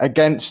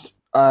against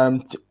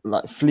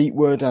like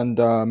Fleetwood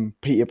and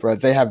Peterborough,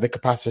 they have the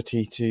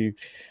capacity to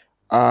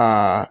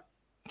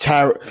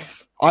tear.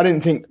 I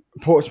didn't think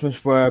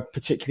Portsmouth were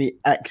particularly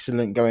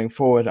excellent going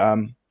forward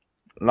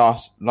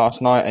last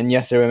night, and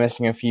yes, they were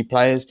missing a few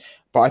players.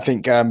 But I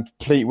think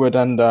Fleetwood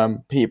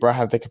and Peterborough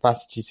have the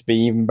capacity to be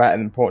even better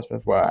than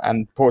Portsmouth were,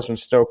 and Portsmouth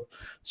still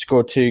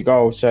scored 2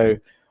 goals. So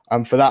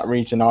for that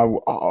reason, I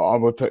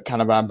would put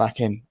Canavan back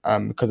in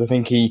because I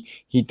think he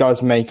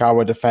does make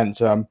our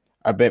defence a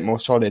bit more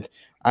solid.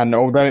 And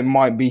although it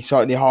might be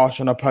slightly harsh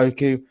on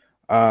Opoku,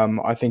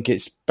 I think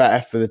it's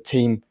better for the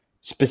team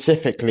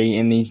specifically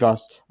in these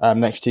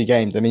next 2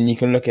 games. I mean, you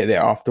can look at it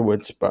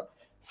afterwards, but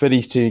for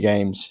these 2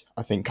 games,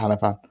 I think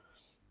Canavan.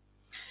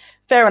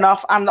 Fair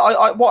enough. And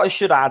what I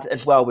should add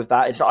as well with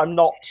that is that I'm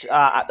not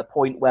at the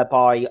point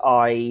whereby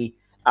I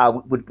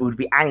would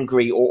be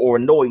angry or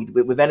annoyed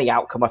with any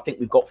outcome. I think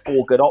we've got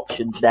 4 good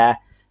options there,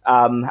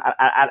 and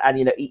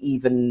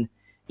even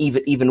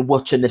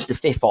Wootton as the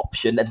 5th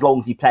option, as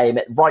long as you play him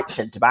at right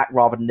centre back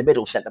rather than the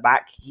middle centre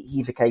back,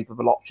 he's a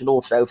capable option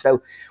also.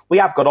 So we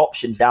have got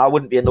options now. I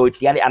wouldn't be annoyed to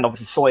see any, and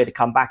obviously Sawyer to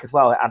come back as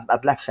well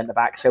as left centre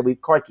back. So we've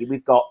got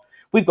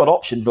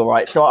options, all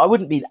right. So I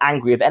wouldn't be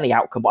angry of any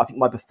outcome, but I think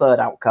my preferred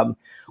outcome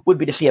would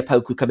be to see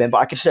Opoku come in. But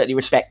I can certainly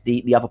respect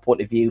the other point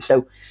of view.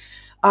 So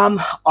I'm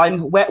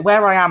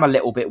where I am a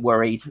little bit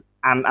worried,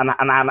 and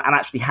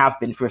actually have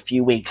been for a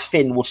few weeks.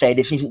 Finn will say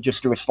this isn't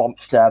just a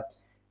response to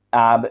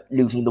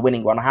losing the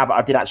winning run.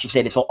 I did actually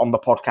say this on the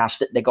podcast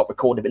that they got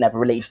recorded but never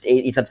released.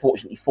 It's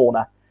unfortunately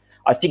Fauna.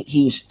 I think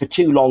he's for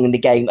too long in the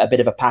game a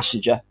bit of a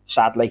passenger.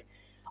 Sadly,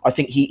 I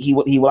think he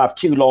will have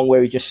too long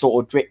where he just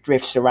sort of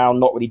drifts around,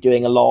 not really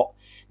doing a lot.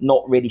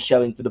 Not really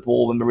showing for the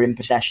ball when we're in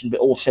possession,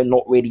 but also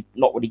not really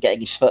getting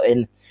his foot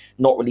in,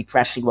 not really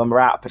pressing when we're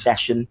out of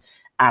possession.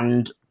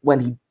 And when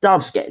he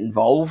does get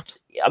involved,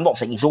 I'm not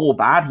saying he's all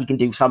bad. He can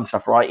do some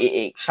stuff right.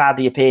 It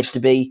sadly appears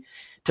to make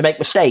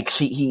mistakes.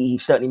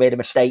 He certainly made a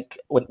mistake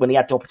when he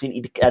had the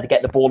opportunity to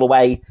get the ball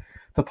away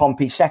for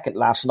Pompey's second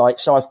last night.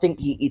 So I think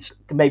he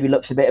maybe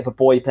looks a bit of a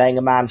boy playing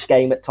a man's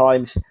game at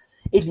times.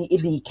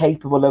 Is he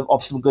capable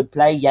of some good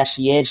play? Yes,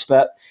 he is,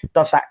 but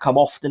does that come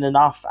often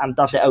enough, and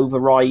does it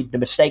override the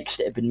mistakes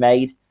that have been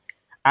made?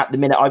 At the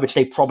minute, I would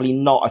say probably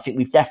not. I think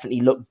we've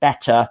definitely looked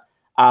better,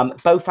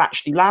 both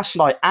actually last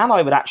night and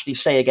I would actually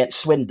say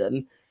against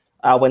Swindon,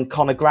 when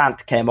Connor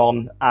Grant came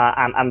on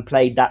and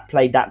played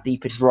that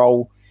deepest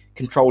role,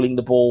 controlling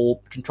the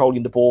ball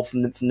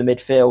from the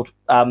midfield.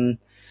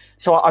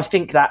 So I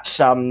think that's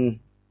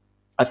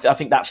I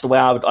think that's the way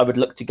I would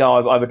look to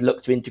go. I would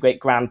look to integrate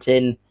Grant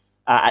in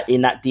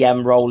that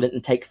DM role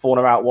and take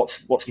Fauna out.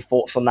 What's your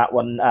thoughts on that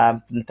one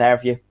from the pair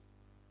of you?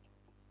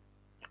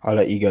 I'll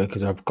let you go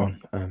because I've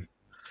gone.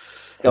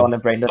 Go on then,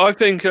 Brendan. I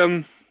think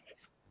again,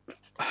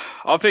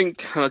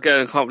 I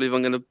can't believe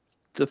I'm going to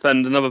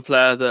defend another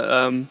player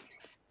that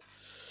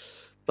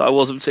I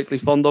wasn't particularly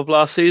fond of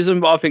last season,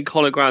 but I think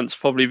Connor Grant's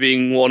probably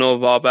being one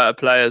of our better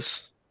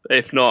players,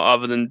 if not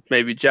other than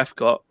maybe Jeff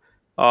got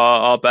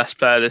our best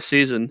player this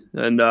season.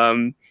 And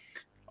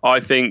I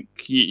think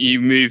you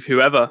move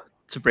whoever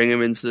to bring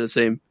him into the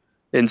team,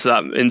 into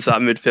that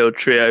midfield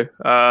trio.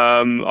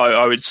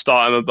 I would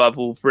start him above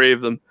all 3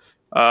 of them,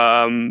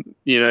 and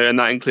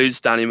that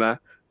includes Danny Mayer.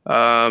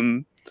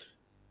 I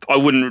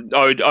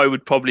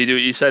would probably do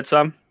what you said,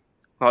 Sam.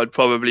 I'd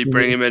probably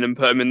bring him in and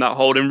put him in that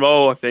holding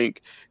role. I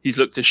think he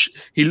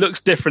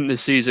looks different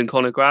this season,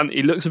 Conor Grant.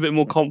 He looks a bit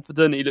more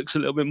confident. He looks a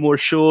little bit more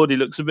assured. He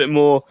looks a bit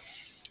more,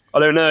 I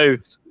don't know.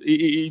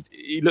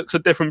 He looks a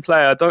different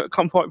player. I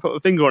can't quite put a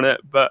finger on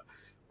it, but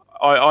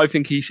I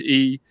think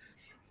he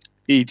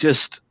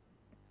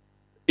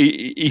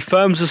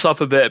firms us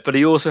up a bit, but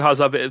he also has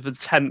a bit of a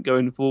tent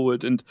going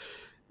forward. And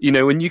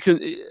when you can,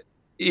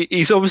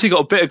 he's obviously got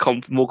a bit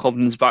of more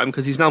confidence about him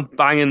because he's now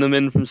banging them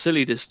in from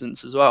silly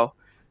distance as well.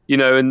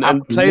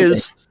 And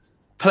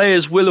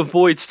players will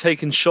avoid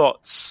taking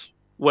shots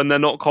when they're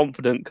not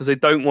confident because they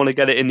don't want to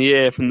get it in the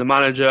ear from the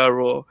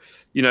manager or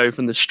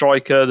from the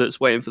striker that's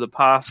waiting for the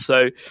pass.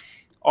 So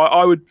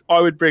I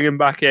would bring him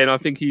back in. I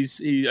think he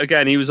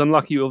was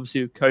unlucky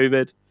obviously with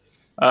COVID,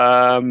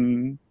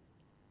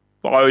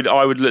 but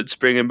I would look to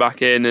bring him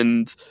back in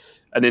and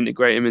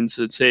integrate him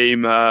into the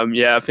team.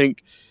 I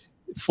think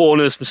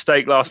Forner's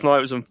mistake last night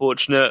was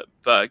unfortunate,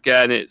 but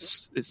again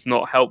it's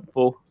not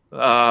helpful.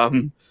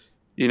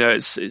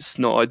 It's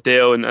not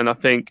ideal, and I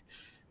think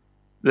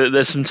that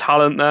there's some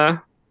talent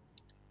there,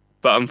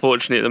 but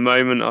unfortunately at the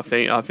moment, I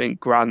think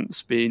Grant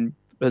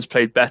has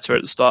played better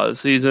at the start of the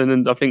season,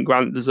 and I think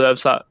Grant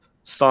deserves that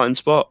starting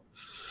spot.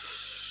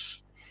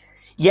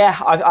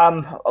 Yeah,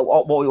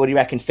 what do you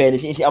reckon,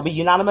 Finn? Are we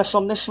unanimous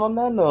on this one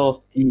then,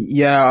 or?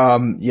 Yeah,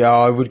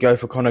 I would go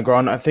for Conor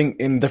Grant. I think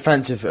in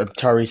defence of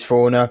Tyrese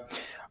Forner,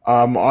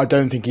 I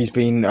don't think he's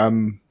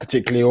been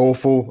particularly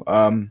awful.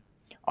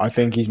 I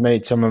think he's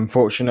made some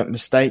unfortunate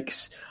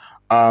mistakes.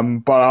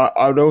 But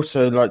I would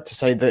also like to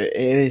say that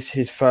it is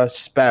his first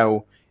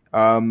spell,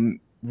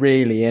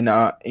 really, in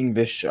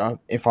English,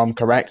 if I'm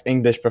correct,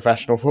 English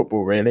professional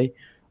football, really,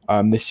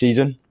 this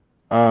season.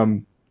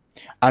 And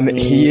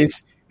he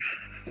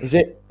is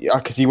it?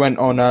 Because he went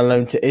on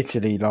loan to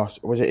Italy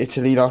last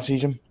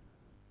season?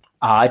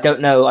 I don't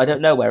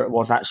know where it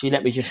was, actually.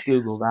 Let me just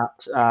Google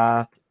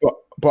that.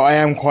 But I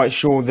am quite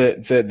sure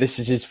that this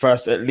is his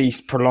first, at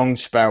least prolonged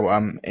spell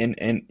in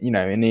the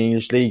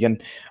English league,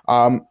 and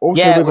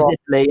also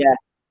Italy,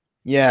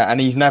 yeah, and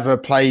he's never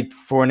played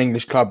for an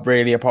English club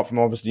really, apart from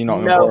obviously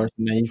Nottingham Forest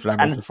and the youth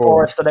levels before.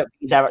 Forest, I don't think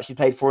he's ever actually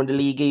played for in the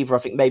league either. I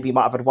think maybe he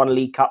might have had one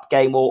League Cup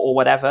game or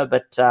whatever,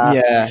 but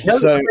it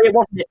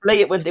wasn't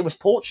Italy. It was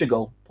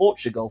Portugal.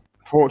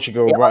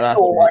 Portugal, yeah, right?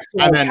 That's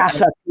and then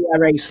Casa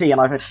PRAC, and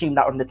I've assumed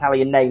that was an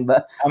Italian name,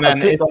 but I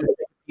clicked on the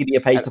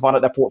Wikipedia page to find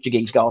out they're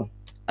Portuguese. Gone.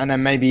 And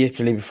then maybe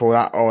Italy before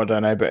that, or I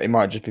don't know, but it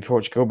might just be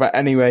Portugal. But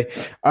anyway,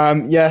 so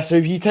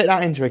if you take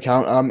that into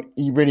account,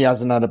 he really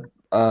hasn't had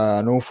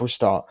an awful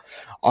start.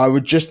 I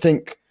would just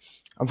think,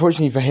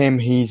 unfortunately for him,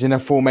 he's in a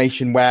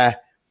formation where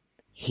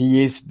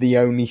he is the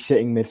only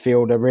sitting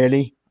midfielder,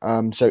 really.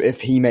 So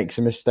if he makes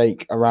a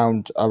mistake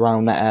around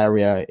that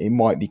area, it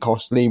might be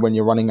costly when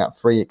you're running at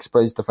 3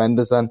 exposed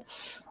defenders then.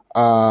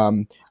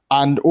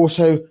 And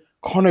also,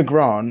 Conor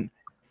Grant,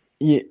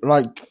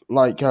 like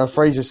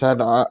Fraser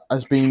said,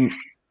 has been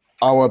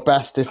our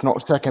best, if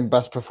not second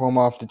best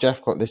performer after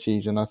Jephcott this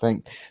season, I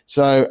think.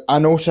 So,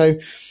 and also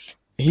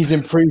he's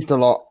improved a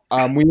lot.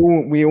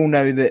 We all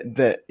know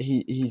that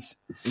he's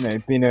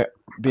been a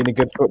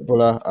good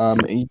footballer.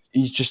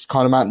 He's just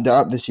kind of mounted it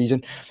up this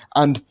season,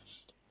 and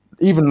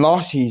even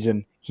last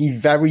season he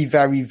very,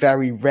 very,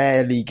 very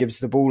rarely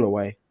gives the ball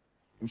away.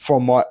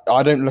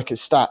 I don't look at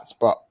stats,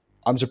 but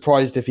I'm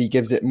surprised if he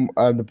gives it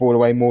the ball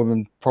away more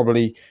than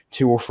probably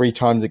 2 or 3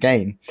 times a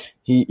game.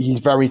 He's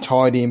very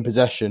tidy in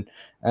possession.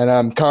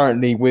 And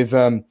currently, with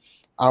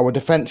our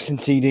defence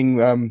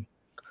conceding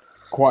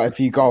quite a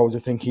few goals, I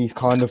think he's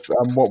kind of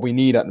what we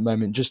need at the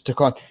moment. Just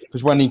to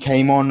because when he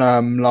came on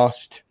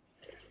last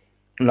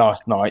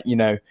night,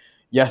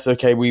 yes,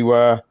 okay, we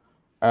were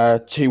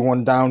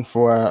 2-1 down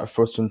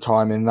for some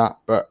time in that,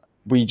 but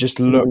we just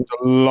looked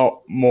a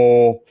lot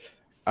more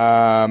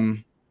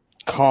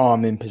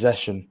calm in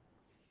possession.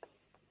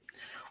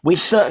 We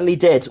certainly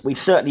did,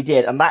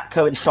 and that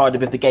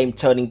coincided with the game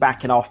turning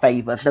back in our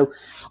favour. So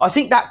I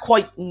think that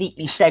quite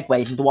neatly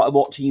segues into what I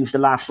want to use the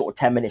last sort of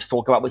 10 minutes to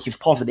talk about, which is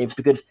positives,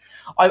 because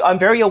I'm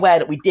very aware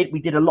that we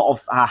did a lot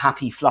of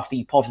happy,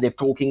 fluffy, positive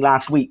talking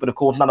last week, but of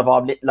course none of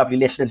our lovely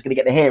listeners are going to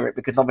get to hear it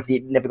because obviously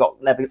it never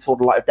saw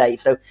the light of day.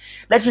 So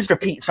let's just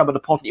repeat some of the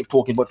positive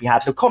talking points we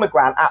had. So Conor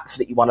Grant,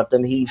 absolutely one of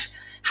them. He's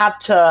had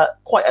to,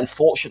 quite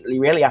unfortunately,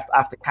 really,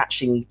 after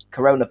catching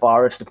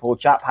coronavirus, the poor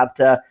chap had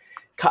to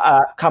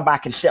come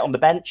back and sit on the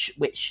bench,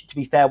 which, to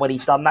be fair, when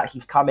he's done that,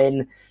 he's come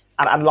in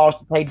and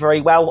largely played very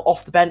well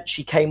off the bench.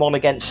 He came on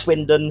against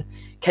Swindon,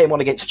 came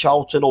on against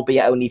Charlton,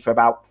 albeit only for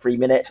about 3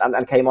 minutes,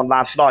 and came on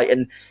last night.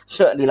 And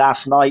certainly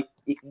last night,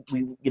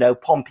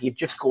 Pompey had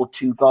just scored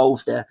 2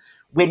 goals. The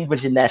wind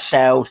was in their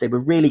sails. They were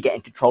really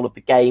getting control of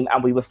the game,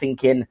 and we were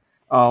thinking,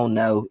 oh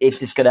no,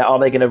 are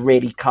they going to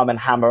really come and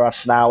hammer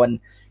us now and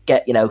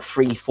get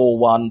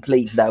 3-4-1?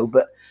 Please no.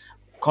 But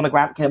Conor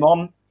Grant came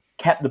on,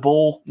 kept the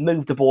ball,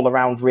 moved the ball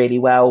around really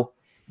well,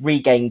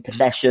 regained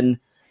possession,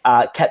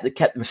 kept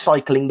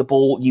recycling the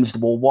ball, used the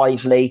ball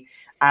wisely,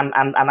 and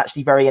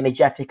actually very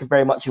energetic and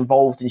very much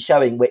involved in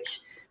showing,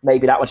 which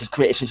maybe that was his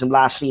criticism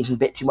last season, a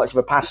bit too much of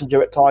a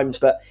passenger at times,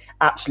 but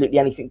absolutely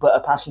anything but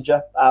a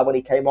passenger when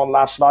he came on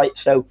last night.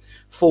 So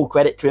full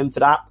credit to him for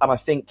that. And I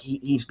think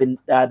he's been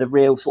the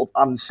real sort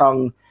of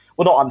unsung,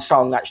 well, not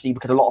unsung actually,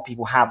 because a lot of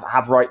people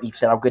have rightly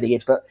said how good he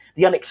is, but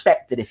the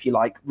unexpected, if you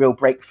like, real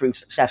breakthrough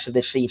success of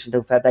this season.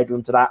 So fair play to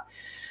him to that.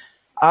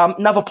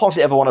 Another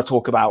positive I want to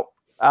talk about,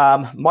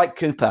 Mike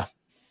Cooper.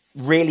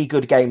 Really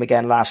good game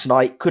again last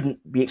night.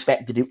 Couldn't be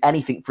expected to do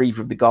anything for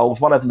either of the goals.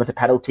 One of them was a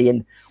penalty,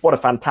 and what a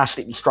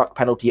fantastically struck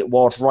penalty it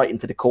was, right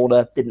into the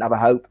corner. Didn't have a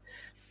hope.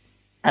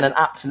 And an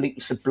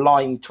absolutely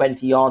sublime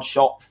 20-yard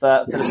shot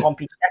for the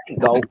Pompey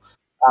second goal,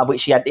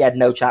 which he had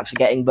no chance of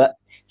getting. But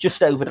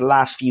just over the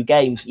last few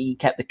games, he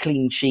kept the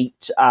clean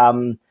sheet.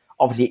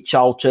 Obviously at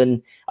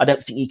Charlton, I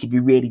don't think he could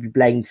really be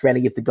blamed for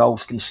any of the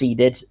goals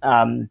conceded.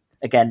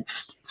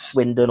 Against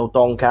Swindon or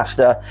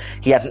Doncaster.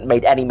 He hasn't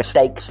made any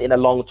mistakes in a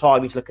long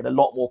time. He's looking a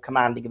lot more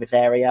commanding of his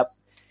area.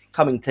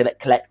 Coming to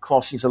collect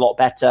crosses a lot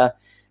better.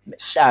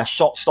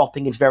 Shot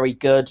stopping is very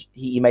good.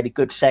 He made a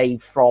good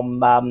save from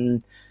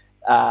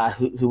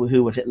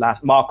who was it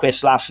last? Marquis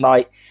last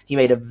night. He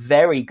made a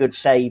very good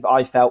save,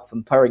 I felt,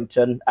 from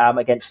Purrington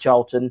against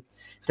Charlton.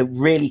 So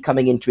really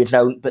coming into his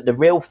own. But the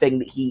real thing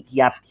that he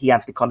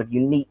has the kind of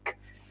unique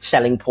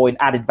selling point,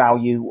 added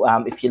value,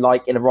 if you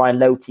like, in a Ryan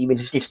Lowe team is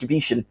his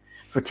distribution.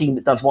 For a team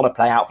that does want to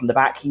play out from the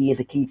back, he is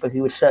a keeper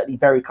who is certainly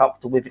very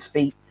comfortable with his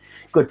feet,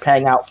 good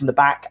playing out from the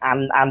back,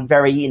 and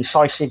very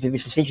incisive in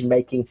his decision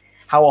making.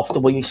 How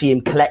often will you see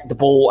him collect the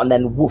ball and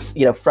then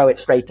throw it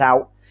straight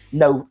out?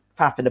 No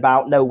faffing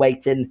about, no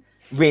waiting.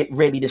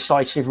 Really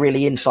decisive,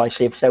 really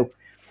incisive. So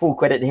full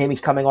credit to him.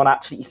 He's coming on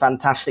absolutely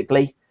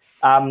fantastically.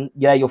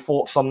 Your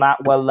thoughts on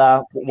that?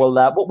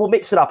 We'll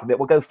mix it up a bit.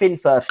 We'll go Finn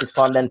first this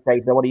time, then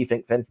Fraser. What do you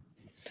think, Finn?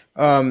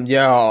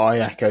 I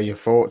echo your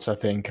thoughts. I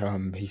think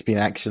he's been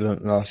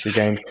excellent the last few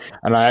games,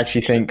 and I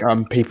actually think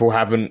people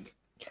haven't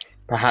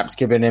perhaps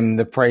given him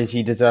the praise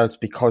he deserves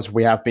because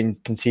we have been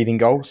conceding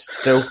goals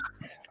still.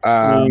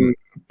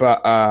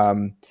 But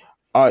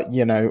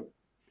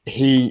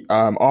he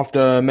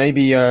after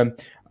maybe a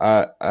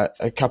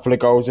couple of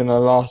goals in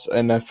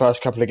the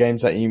first couple of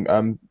games that he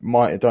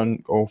might have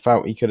done or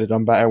felt he could have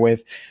done better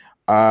with,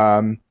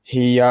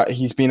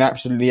 he's been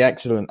absolutely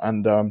excellent,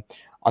 and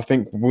I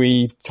think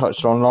we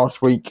touched on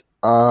last week.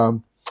 I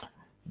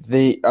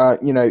think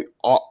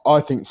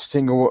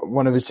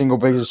one of his single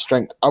biggest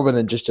strengths, other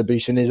than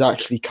distribution, is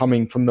actually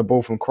coming from the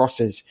ball from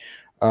crosses.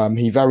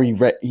 He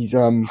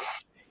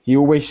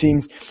always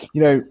seems,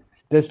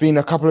 there's been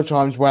a couple of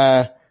times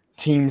where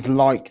teams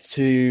like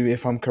to,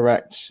 if I'm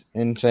correct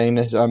in saying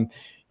this,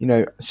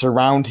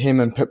 surround him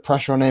and put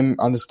pressure on him,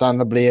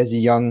 understandably, as a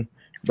young,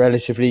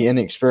 relatively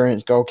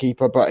inexperienced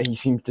goalkeeper, but he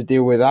seems to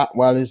deal with that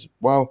well as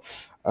well.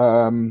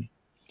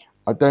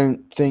 I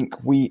don't think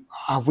we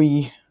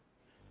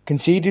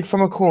conceded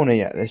from a corner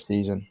yet this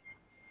season.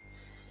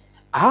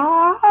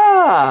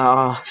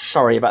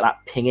 Sorry about that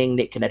pinging.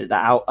 Nick can edit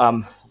that out.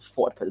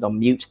 Thought I'd put it on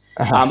mute.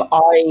 I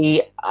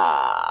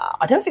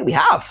don't think we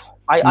have.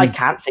 I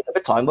can't think of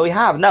a time where we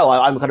have. No,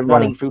 I'm kind of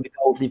running through the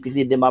goals we've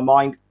conceded in my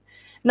mind.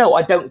 No,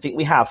 I don't think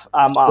we have.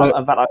 In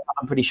fact,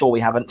 I'm pretty sure we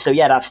haven't. So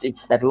yeah, it's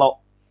said a lot.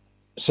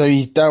 So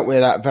he's dealt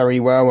with that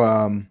very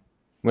well.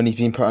 When he's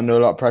been put under a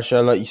lot of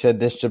pressure, like you said,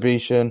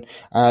 distribution,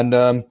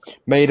 and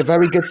made a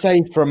very good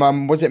save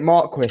from was it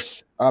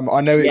Marquis?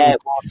 I know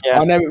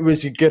it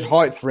was a good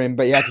height for him,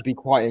 but he had to be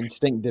quite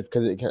instinctive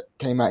because it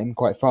came at him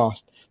quite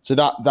fast. So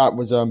that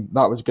was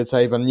a good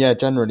save, and yeah,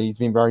 generally he's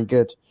been very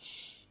good.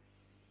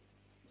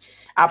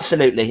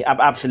 Absolutely.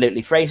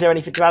 Fraser,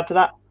 anything to add to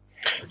that?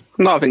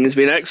 No, I think he's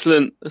been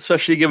excellent,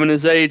 especially given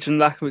his age and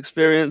lack of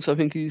experience. I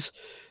think he's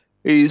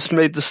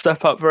made the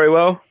step up very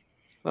well.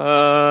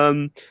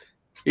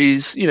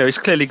 He's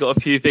clearly got a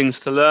few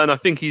things to learn. I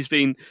think he's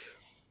been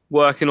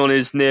working on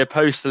his near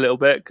post a little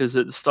bit because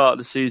at the start of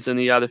the season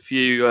he had a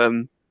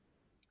few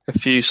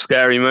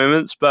scary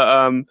moments.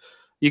 But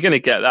you're going to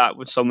get that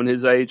with someone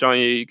his age, aren't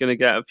you? You're going to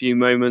get a few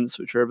moments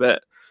which are a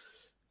bit,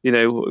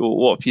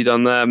 what have you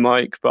done there,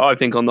 Mike? But I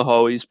think on the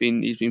whole he's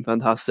been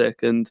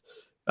fantastic, and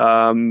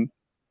long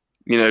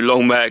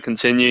may it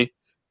continue.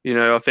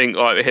 I think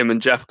like him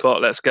and Jephcott,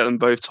 let's get them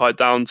both tied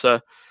down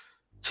to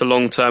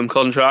long-term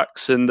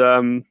contracts, and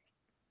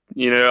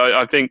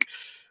I think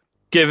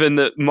given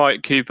that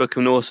Mike Cooper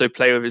can also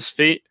play with his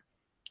feet,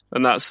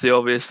 and that's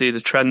obviously the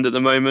trend at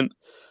the moment,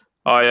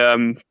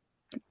 I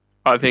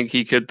think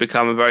he could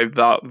become a very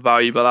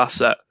valuable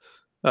asset.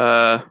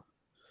 As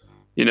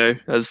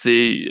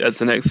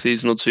the next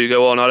season or two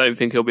go on. I don't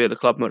think he'll be at the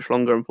club much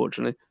longer,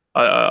 unfortunately.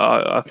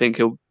 I think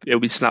he'll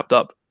be snapped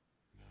up.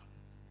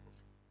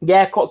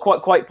 Yeah,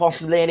 quite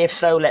possibly, and if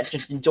so, let's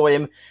just enjoy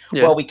him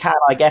while we can,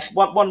 I guess.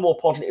 One more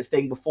positive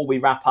thing before we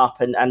wrap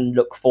up and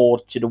look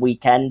forward to the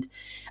weekend.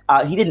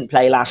 He didn't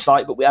play last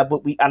night, but we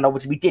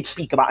obviously we did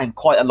speak about him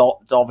quite a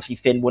lot. Obviously,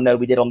 Finn will know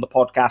we did on the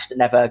podcast that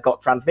never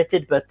got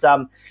transmitted. But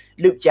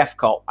Luke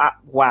Jephcott,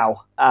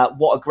 wow,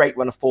 what a great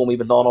run of form he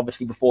was on,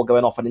 obviously, before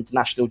going off on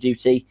international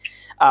duty.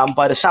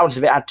 By the sounds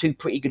of it, had 2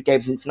 pretty good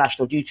games in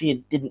international duty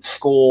and didn't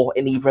score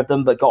in either of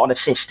them, but got an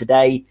assist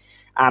today.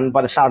 And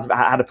by the sounds of it,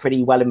 had a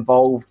pretty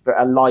well-involved,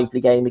 a lively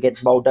game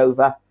against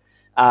Moldova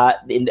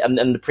in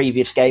the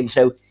previous game.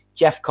 So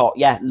Jephcott,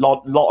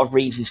 lot of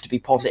reasons to be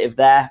positive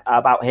there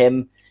about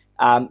him.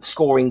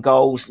 Scoring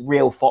goals,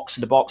 real fox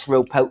in the box,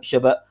 real poacher,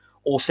 but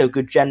also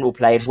good general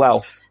play as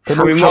well. Go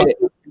on.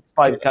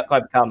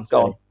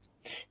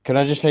 Can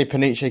I just say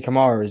Paniche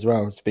Kamara as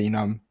well? It's been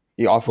I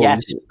thought he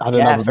had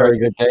another very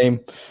good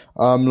game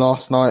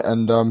last night,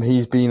 and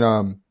he's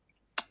been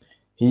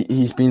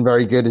he's been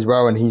very good as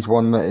well, and he's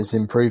one that has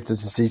improved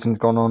as the season's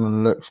gone on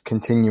and looks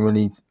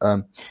continually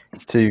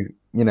to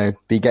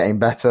be getting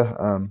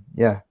better.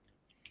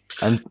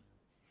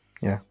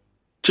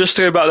 Just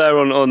to go back there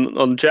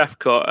on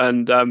Jephcott,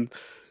 and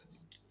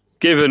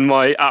given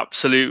my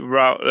absolute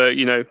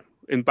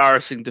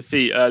embarrassing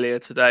defeat earlier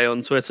today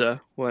on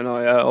Twitter when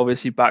I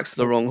obviously backed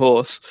the wrong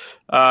horse.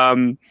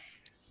 A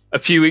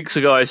few weeks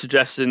ago, I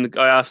asked in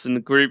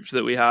the group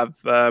that we have,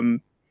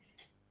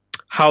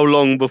 how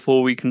long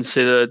before we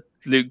consider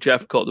Luke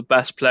Jephcott the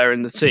best player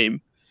in the team?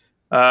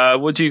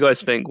 What do you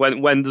guys think?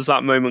 When does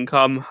that moment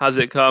come? Has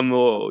it come,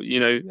 or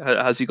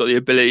has he got the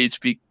ability to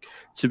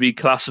be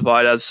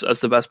classified as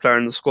the best player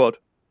in the squad?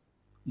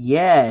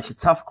 Yeah, it's a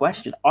tough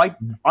question. I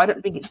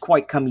don't think it's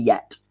quite come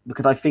yet,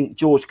 because I think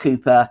George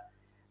Cooper.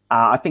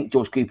 I think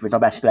George Cooper is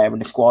our best player in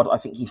the squad. I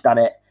think he's done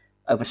it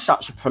over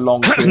such a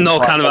prolonged period. No,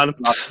 Canavan.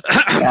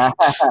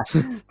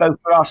 Both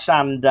for us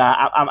and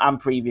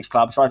previous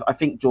clubs. So I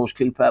think George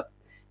Cooper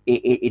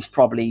is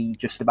probably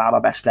just about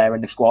our best player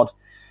in the squad.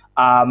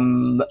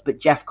 But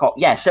Jephcott,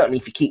 certainly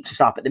if he keeps us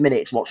up at the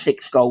minute, it's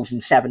 6 goals in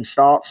 7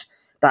 starts.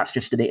 That's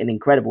just an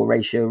incredible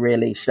ratio,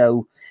 really.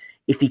 So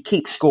if he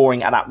keeps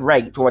scoring at that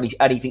rate, or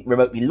anything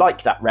remotely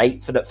like that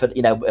rate, for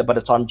by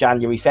the time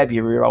January,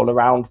 February roll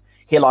around,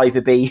 he'll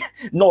either be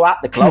not at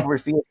the club, or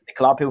if he's at the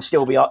club, he'll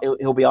still be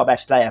he'll be our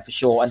best player for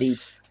sure. And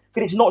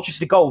but it's not just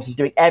the goals; he's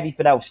doing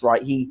everything else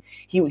right. He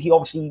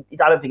obviously,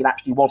 I don't think it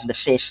actually was an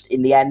assist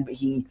in the end, but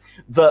he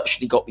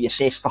virtually got the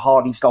assist for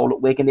Hardy's goal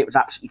at Wigan. It was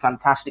absolutely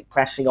fantastic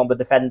pressing on the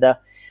defender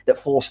that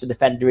forced the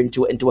defender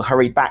into a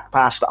hurried back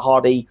pass that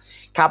Hardy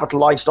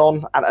capitalised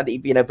on,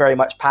 and very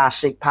much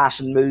pass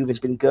and move has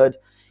been good.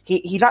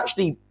 He's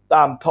actually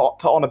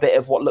put on a bit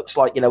of what looks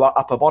like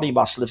upper body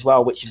muscle as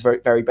well, which is very,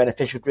 very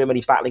beneficial to him when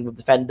he's battling with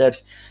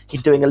defenders.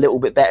 He's doing a little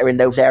bit better in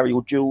those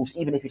aerial duels,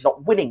 even if he's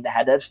not winning the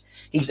headers.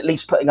 He's at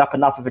least putting up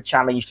enough of a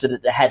challenge so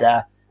that the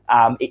header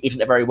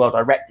isn't a very well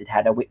directed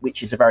header,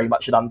 which is a very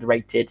much an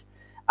underrated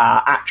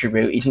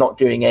attribute. He's not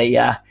doing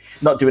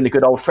the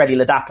good old Freddie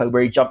Ladapo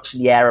where he jumps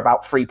in the air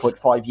about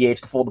 3.5 years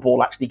before the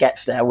ball actually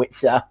gets there,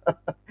 which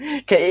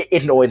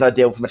isn't always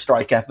ideal from a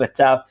striker. But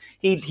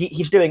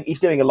he's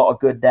doing a lot of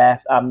good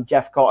there,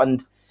 Jephcott.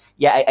 And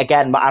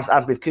again,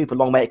 as with Cooper,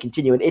 long may it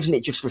continue. And isn't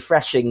it just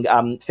refreshing,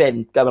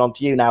 Finn, going on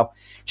to you now,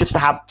 just to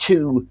have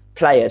 2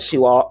 players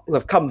who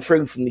have come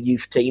through from the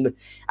youth team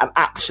and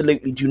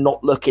absolutely do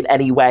not look in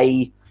any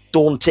way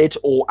daunted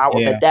or out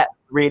of their depth,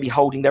 really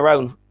holding their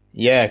own.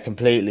 Yeah,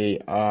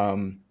 completely.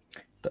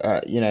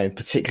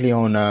 Particularly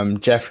on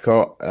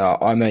Jephcott,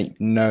 I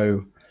make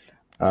no.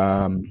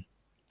 I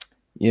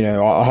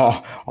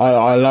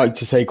like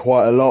to say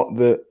quite a lot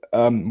that.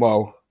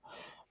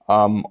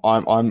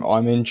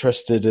 I'm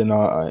interested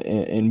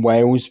in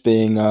Wales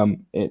being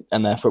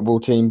and their football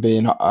team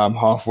being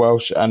half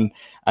Welsh and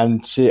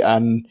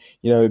it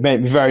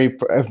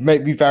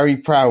make me very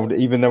proud,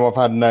 even though I've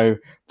had no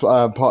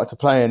part to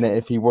play in it.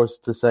 If he was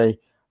to say.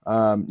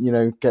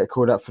 Get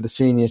called up for the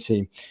senior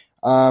team.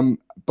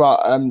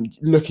 But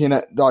looking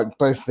at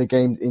both the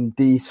games in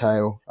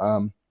detail,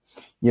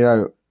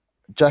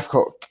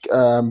 Jephcott,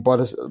 by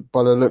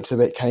the looks of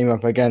it, came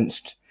up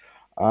against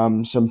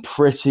some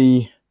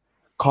pretty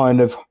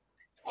kind of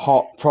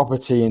hot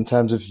property in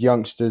terms of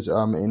youngsters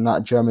in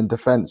that German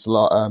defence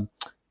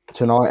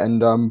tonight,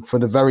 and for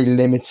the very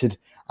limited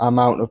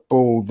amount of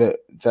ball that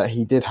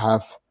he did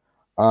have,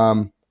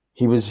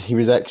 he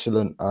was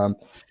excellent.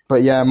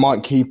 But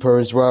Mike Keeper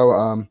as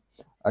well.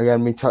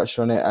 Again, we touched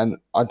on it, and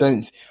I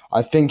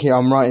think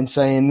I'm right in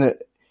saying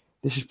that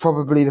this is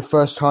probably the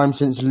first time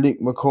since Luke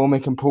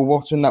McCormick and Paul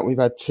Watson that we've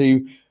had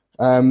 2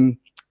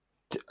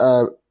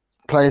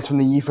 players from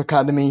the youth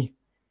academy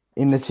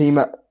in the team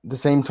at the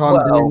same time.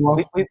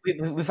 Well,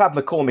 we've had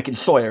McCormick and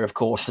Sawyer, of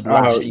course, for the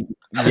last few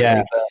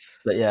years.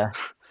 But I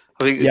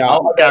think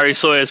Gary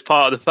Sawyer's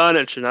part of the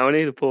furniture now, isn't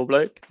he, the poor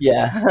bloke?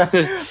 Yeah.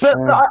 but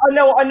I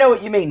know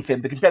what you mean,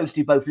 Finn, because those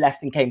 2 both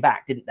left and came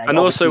back, didn't they? And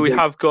obviously also we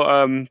have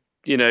got,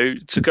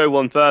 to go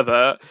one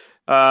further,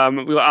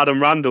 We've got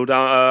Adam Randall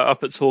down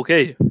up at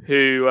Torquay,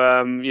 who,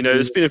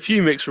 there's been a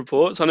few mixed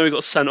reports. I know he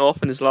got sent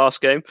off in his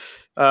last game,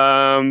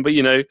 but Can you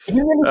really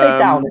say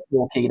down at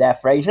Torquay there,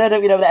 Fraser?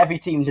 Don't you know that every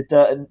team's a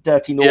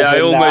dirty Northern? Yeah,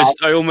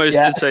 I almost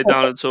did say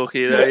down at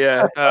Torquay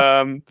there.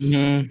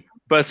 Yeah,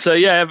 but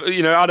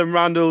Adam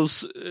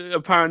Randall's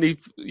apparently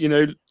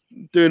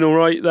doing all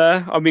right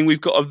there. I mean,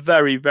 we've got a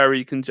very,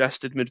 very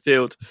congested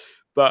midfield,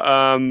 but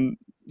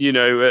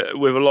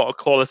with a lot of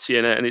quality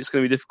in it, and it's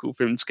going to be difficult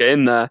for him to get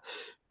in there.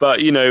 But,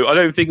 I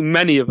don't think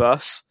many of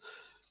us,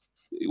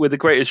 with the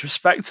greatest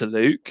respect to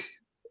Luke,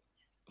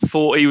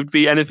 thought he would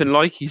be anything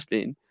like he's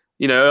been.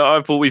 We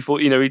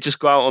thought, he'd just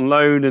go out on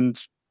loan and,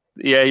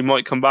 he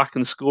might come back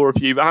and score a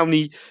few. But how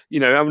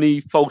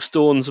many false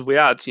dawns have we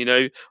had?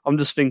 I'm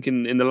just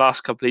thinking in the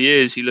last couple of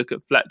years, you look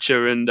at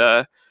Fletcher and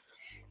Tyler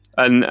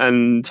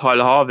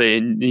Harvey,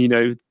 and,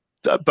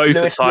 both Lewis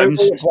at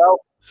times. Rooney as well.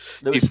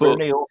 Lewis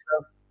Rooney also.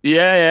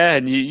 Yeah,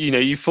 and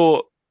you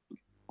thought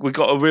we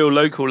got a real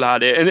local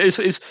lad here, and it's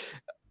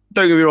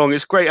don't get me wrong,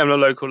 it's great having a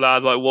local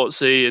lad like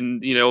Watsy,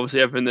 and obviously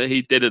everything that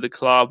he did at the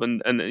club,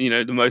 and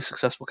the most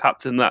successful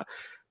captain that.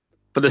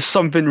 But there's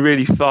something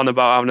really fun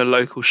about having a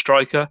local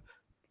striker,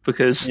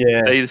 because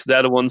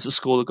they're the ones that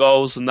score the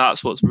goals, and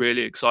that's what's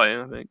really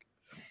exciting, I think.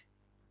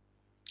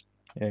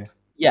 Yeah.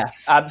 Yeah.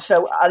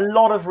 So a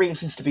lot of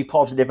reasons to be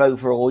positive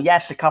overall.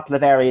 Yes, a couple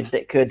of areas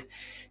that could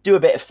do a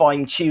bit of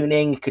fine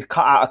tuning, could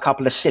cut out a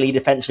couple of silly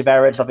defensive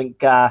errors. I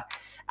think,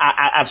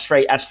 as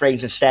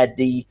Fraser said,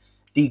 the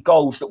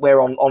goals that we're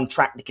on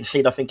track to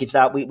concede, I think it's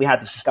that we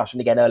had this discussion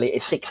again earlier.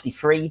 It's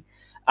 63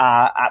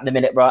 at the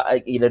minute. I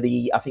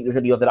think there's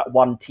only that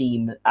one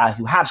team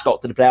who has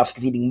got to the playoffs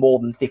conceding more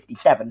than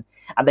 57,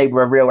 and they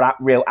were a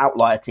real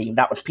outlier team.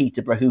 That was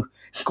Peterborough, who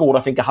scored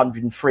I think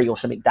 103 or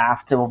something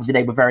daft. So obviously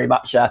they were very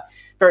much a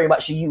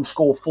you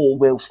score 4,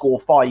 we'll score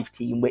 5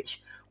 team,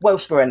 which,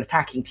 whilst we're an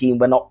attacking team,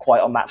 we're not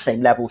quite on that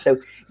same level. So,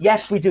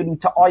 yes, we do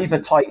need to either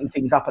tighten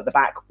things up at the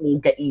back or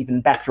get even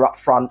better up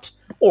front,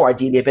 or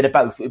ideally a bit of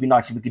both. It would be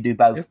nice if we could do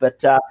both.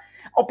 But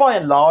by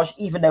and large,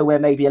 even though we're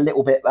maybe a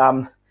little bit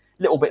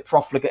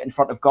profligate in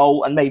front of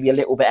goal and maybe a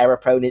little bit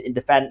error-prone in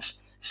defence,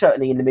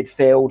 certainly in the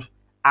midfield,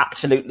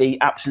 absolutely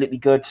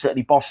good,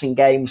 certainly bossing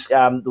games.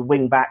 The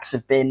wing-backs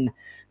have been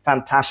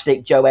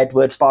fantastic. Joe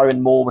Edwards,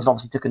 Byron Moore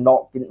obviously took a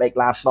knock, didn't make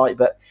last night,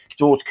 but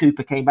George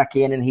Cooper came back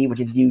in and he was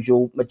his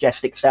usual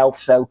majestic self.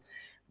 So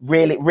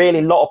really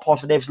a lot of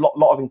positives, lot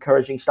of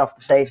encouraging stuff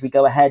to say as we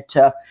go ahead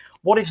to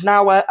what is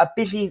now a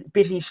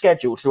busy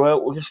schedule.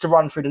 So just to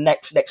run through the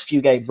next few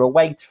games. We're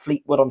away to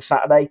Fleetwood on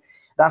Saturday.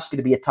 That's going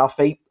to be a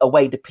toughie.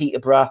 Away to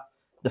Peterborough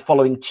the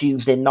following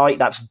Tuesday night.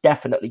 That's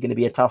definitely going to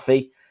be a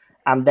toughie.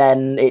 And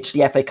then it's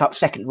the FA Cup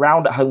second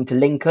round at home to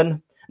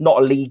Lincoln.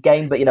 Not a league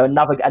game, but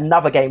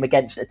another game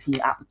against a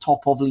team at the top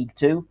of League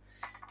Two.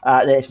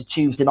 There's a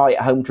Tuesday night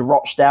at home to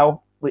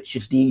Rochdale, which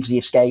is the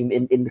easiest game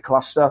in the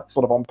cluster,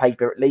 sort of on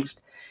paper at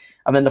least.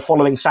 And then the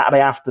following Saturday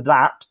after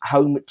that,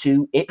 home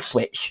to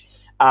Ipswich.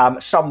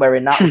 Somewhere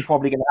in that, we're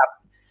probably going to have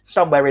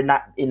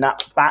in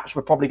that batch,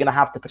 we're probably going to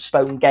have the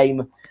postponed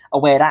game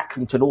away at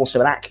Accrington.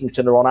 Also, and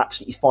Accrington are on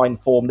absolutely fine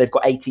form. They've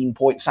got 18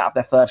 points out of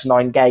their first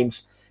 9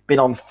 games. Been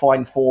on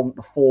fine form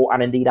before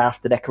and indeed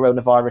after their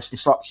coronavirus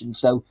disruption.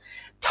 So,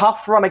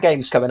 tough run of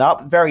games coming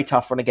up. Very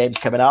tough run of games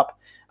coming up.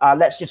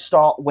 Let's just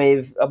start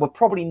with, we're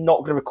probably not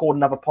going to record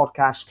another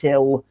podcast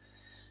till,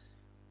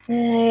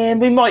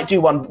 we might do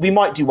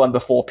one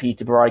before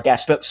Peterborough, I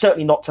guess, but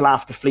certainly not till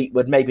after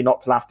Fleetwood, maybe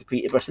not till after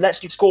Peterborough. So let's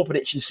do score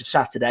predictions for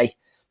Saturday.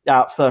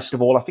 First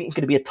of all, I think it's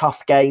going to be a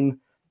tough game.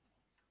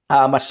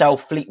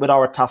 Myself, Fleetwood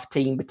are a tough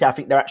team, but I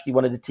think they're actually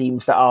one of the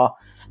teams that are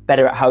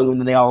better at home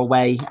than they are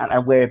away,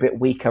 and we're a bit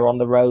weaker on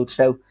the road.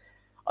 So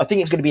I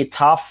think it's going to be a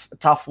tough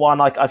one.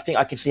 I think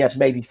I can see us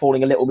maybe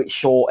falling a little bit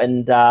short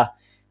and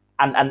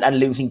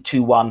losing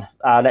 2-1.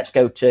 Let's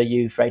go to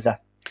you, Fraser.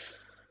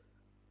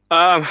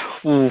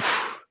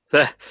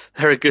 They're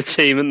a good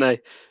team, aren't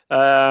they?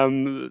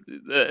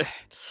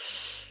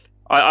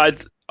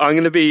 I'm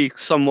going to be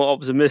somewhat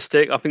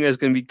optimistic. I think there's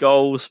going to be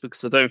goals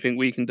because I don't think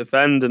we can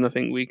defend and I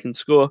think we can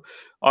score.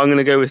 I'm going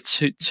to go with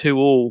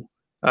 2-2.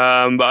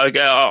 But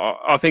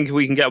I think if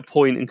we can get a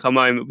point and come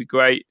home, it would be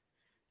great.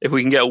 If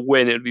we can get a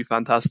win, it would be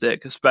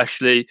fantastic,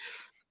 especially,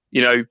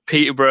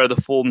 Peterborough, the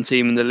form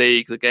team in the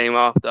league, the game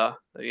after,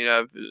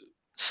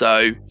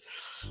 So,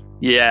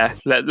 yeah,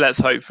 let's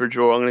hope for a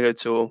draw. I'm going to go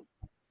 2-2.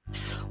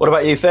 What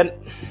about you, Finn?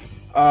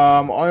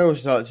 I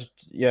always like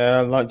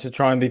to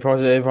try and be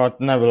positive.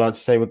 I'd never like to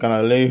say we're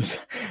going to lose.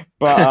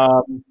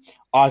 But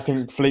I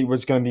think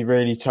Fleetwood's going to be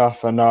really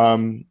tough. And,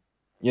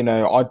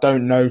 I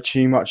don't know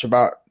too much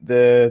about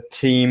the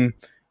team,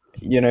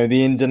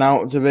 the ins and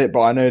outs of it,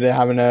 but I know they're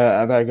having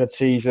a very good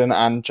season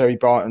and Joey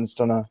Barton's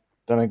done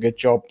a good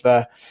job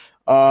there.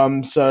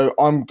 So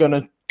I'm going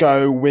to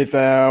go with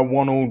a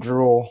 1-1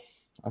 draw,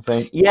 I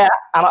think. Yeah,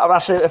 and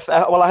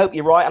I hope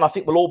you're right, and I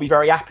think we'll all be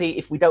very happy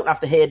if we don't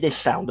have to hear this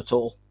sound at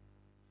all.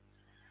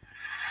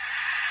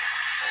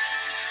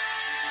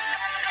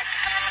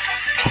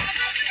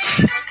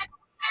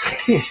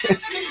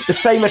 The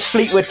famous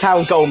Fleetwood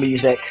Town goal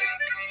music.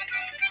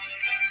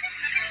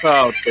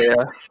 Oh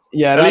dear.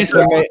 Yeah,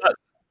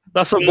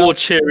 That's a more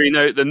cheery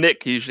note than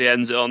Nick usually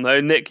ends it on, though.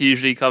 Nick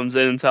usually comes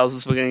in and tells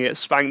us we're going to get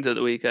spanked at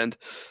the weekend.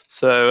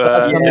 So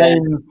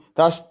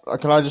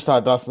can I just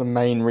add, that's the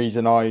main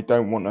reason I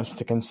don't want us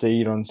to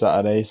concede on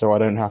Saturday, so I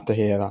don't have to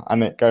hear that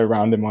and it go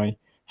around in my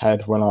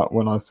head when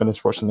I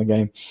finish watching the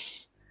game.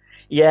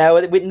 Yeah,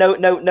 well,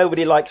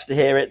 nobody likes to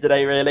hear it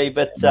today, really.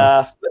 But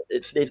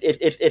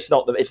it's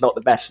not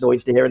the best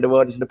noise to hear in the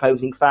world as an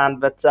opposing fan.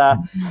 But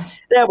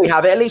there we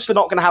have it. At least we're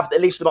not going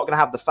to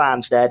have the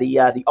fans there.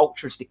 The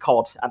Ultras de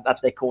Cod, as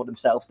they call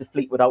themselves, the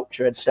Fleetwood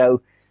Ultras.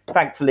 So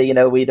thankfully,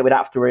 we don't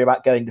have to worry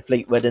about going to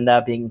Fleetwood and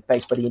being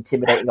faced by the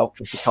intimidating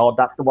Ultras de Cod.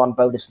 That's the one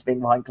bonus of being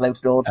behind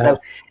closed doors. So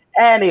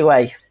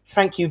anyway,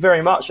 thank you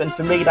very much. And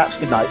for me, that's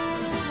good night.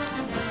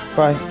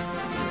 Bye.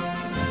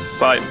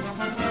 Bye.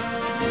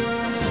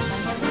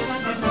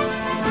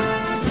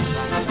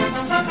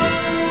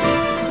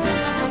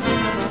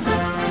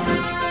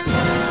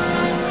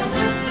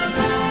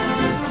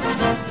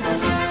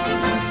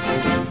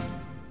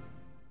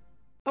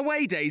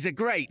 Away days are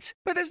great,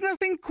 but there's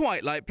nothing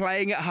quite like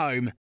playing at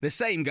home. The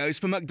same goes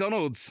for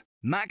McDonald's.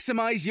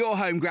 Maximise your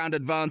home ground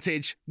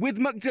advantage with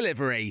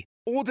McDelivery.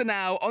 Order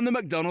now on the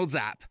McDonald's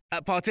app.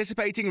 At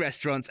participating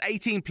restaurants,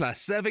 18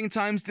 plus serving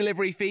times,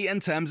 delivery fee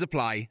and terms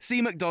apply.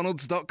 See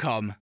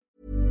mcdonalds.com.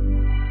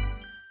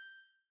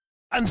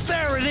 And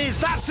there it is,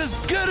 that's as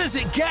good as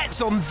it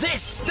gets on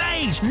this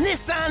stage.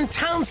 Nissan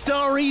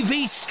Townstar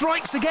EV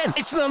strikes again.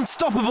 It's an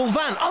unstoppable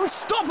van,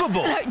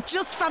 unstoppable.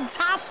 Just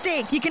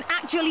fantastic. You can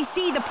actually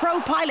see the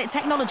ProPilot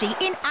technology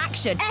in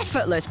action.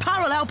 Effortless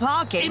parallel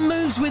parking. It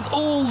moves with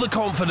all the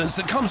confidence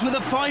that comes with a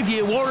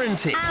 5-year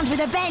warranty. And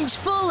with a bench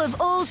full of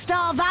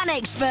all-star van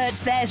experts,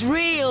 there's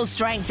real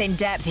strength in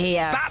depth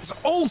here. That's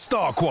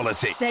all-star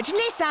quality. Search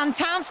Nissan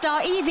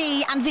Townstar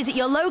EV and visit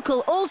your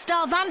local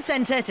all-star van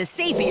centre to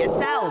see for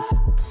yourself.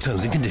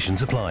 Terms and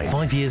conditions apply.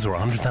 5 years or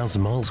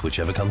 100,000 miles,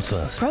 whichever comes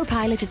first.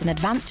 ProPilot is an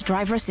advanced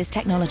driver assist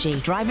technology.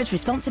 Driver's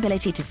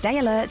responsibility to stay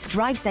alert,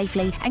 drive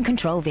safely, and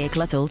control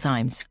vehicle at all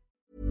times.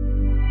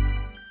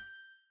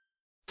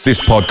 This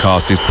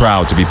podcast is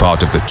proud to be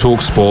part of the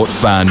TalkSport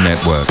Fan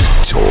Network.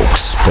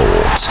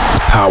 TalkSport.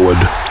 Powered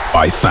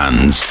by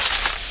fans.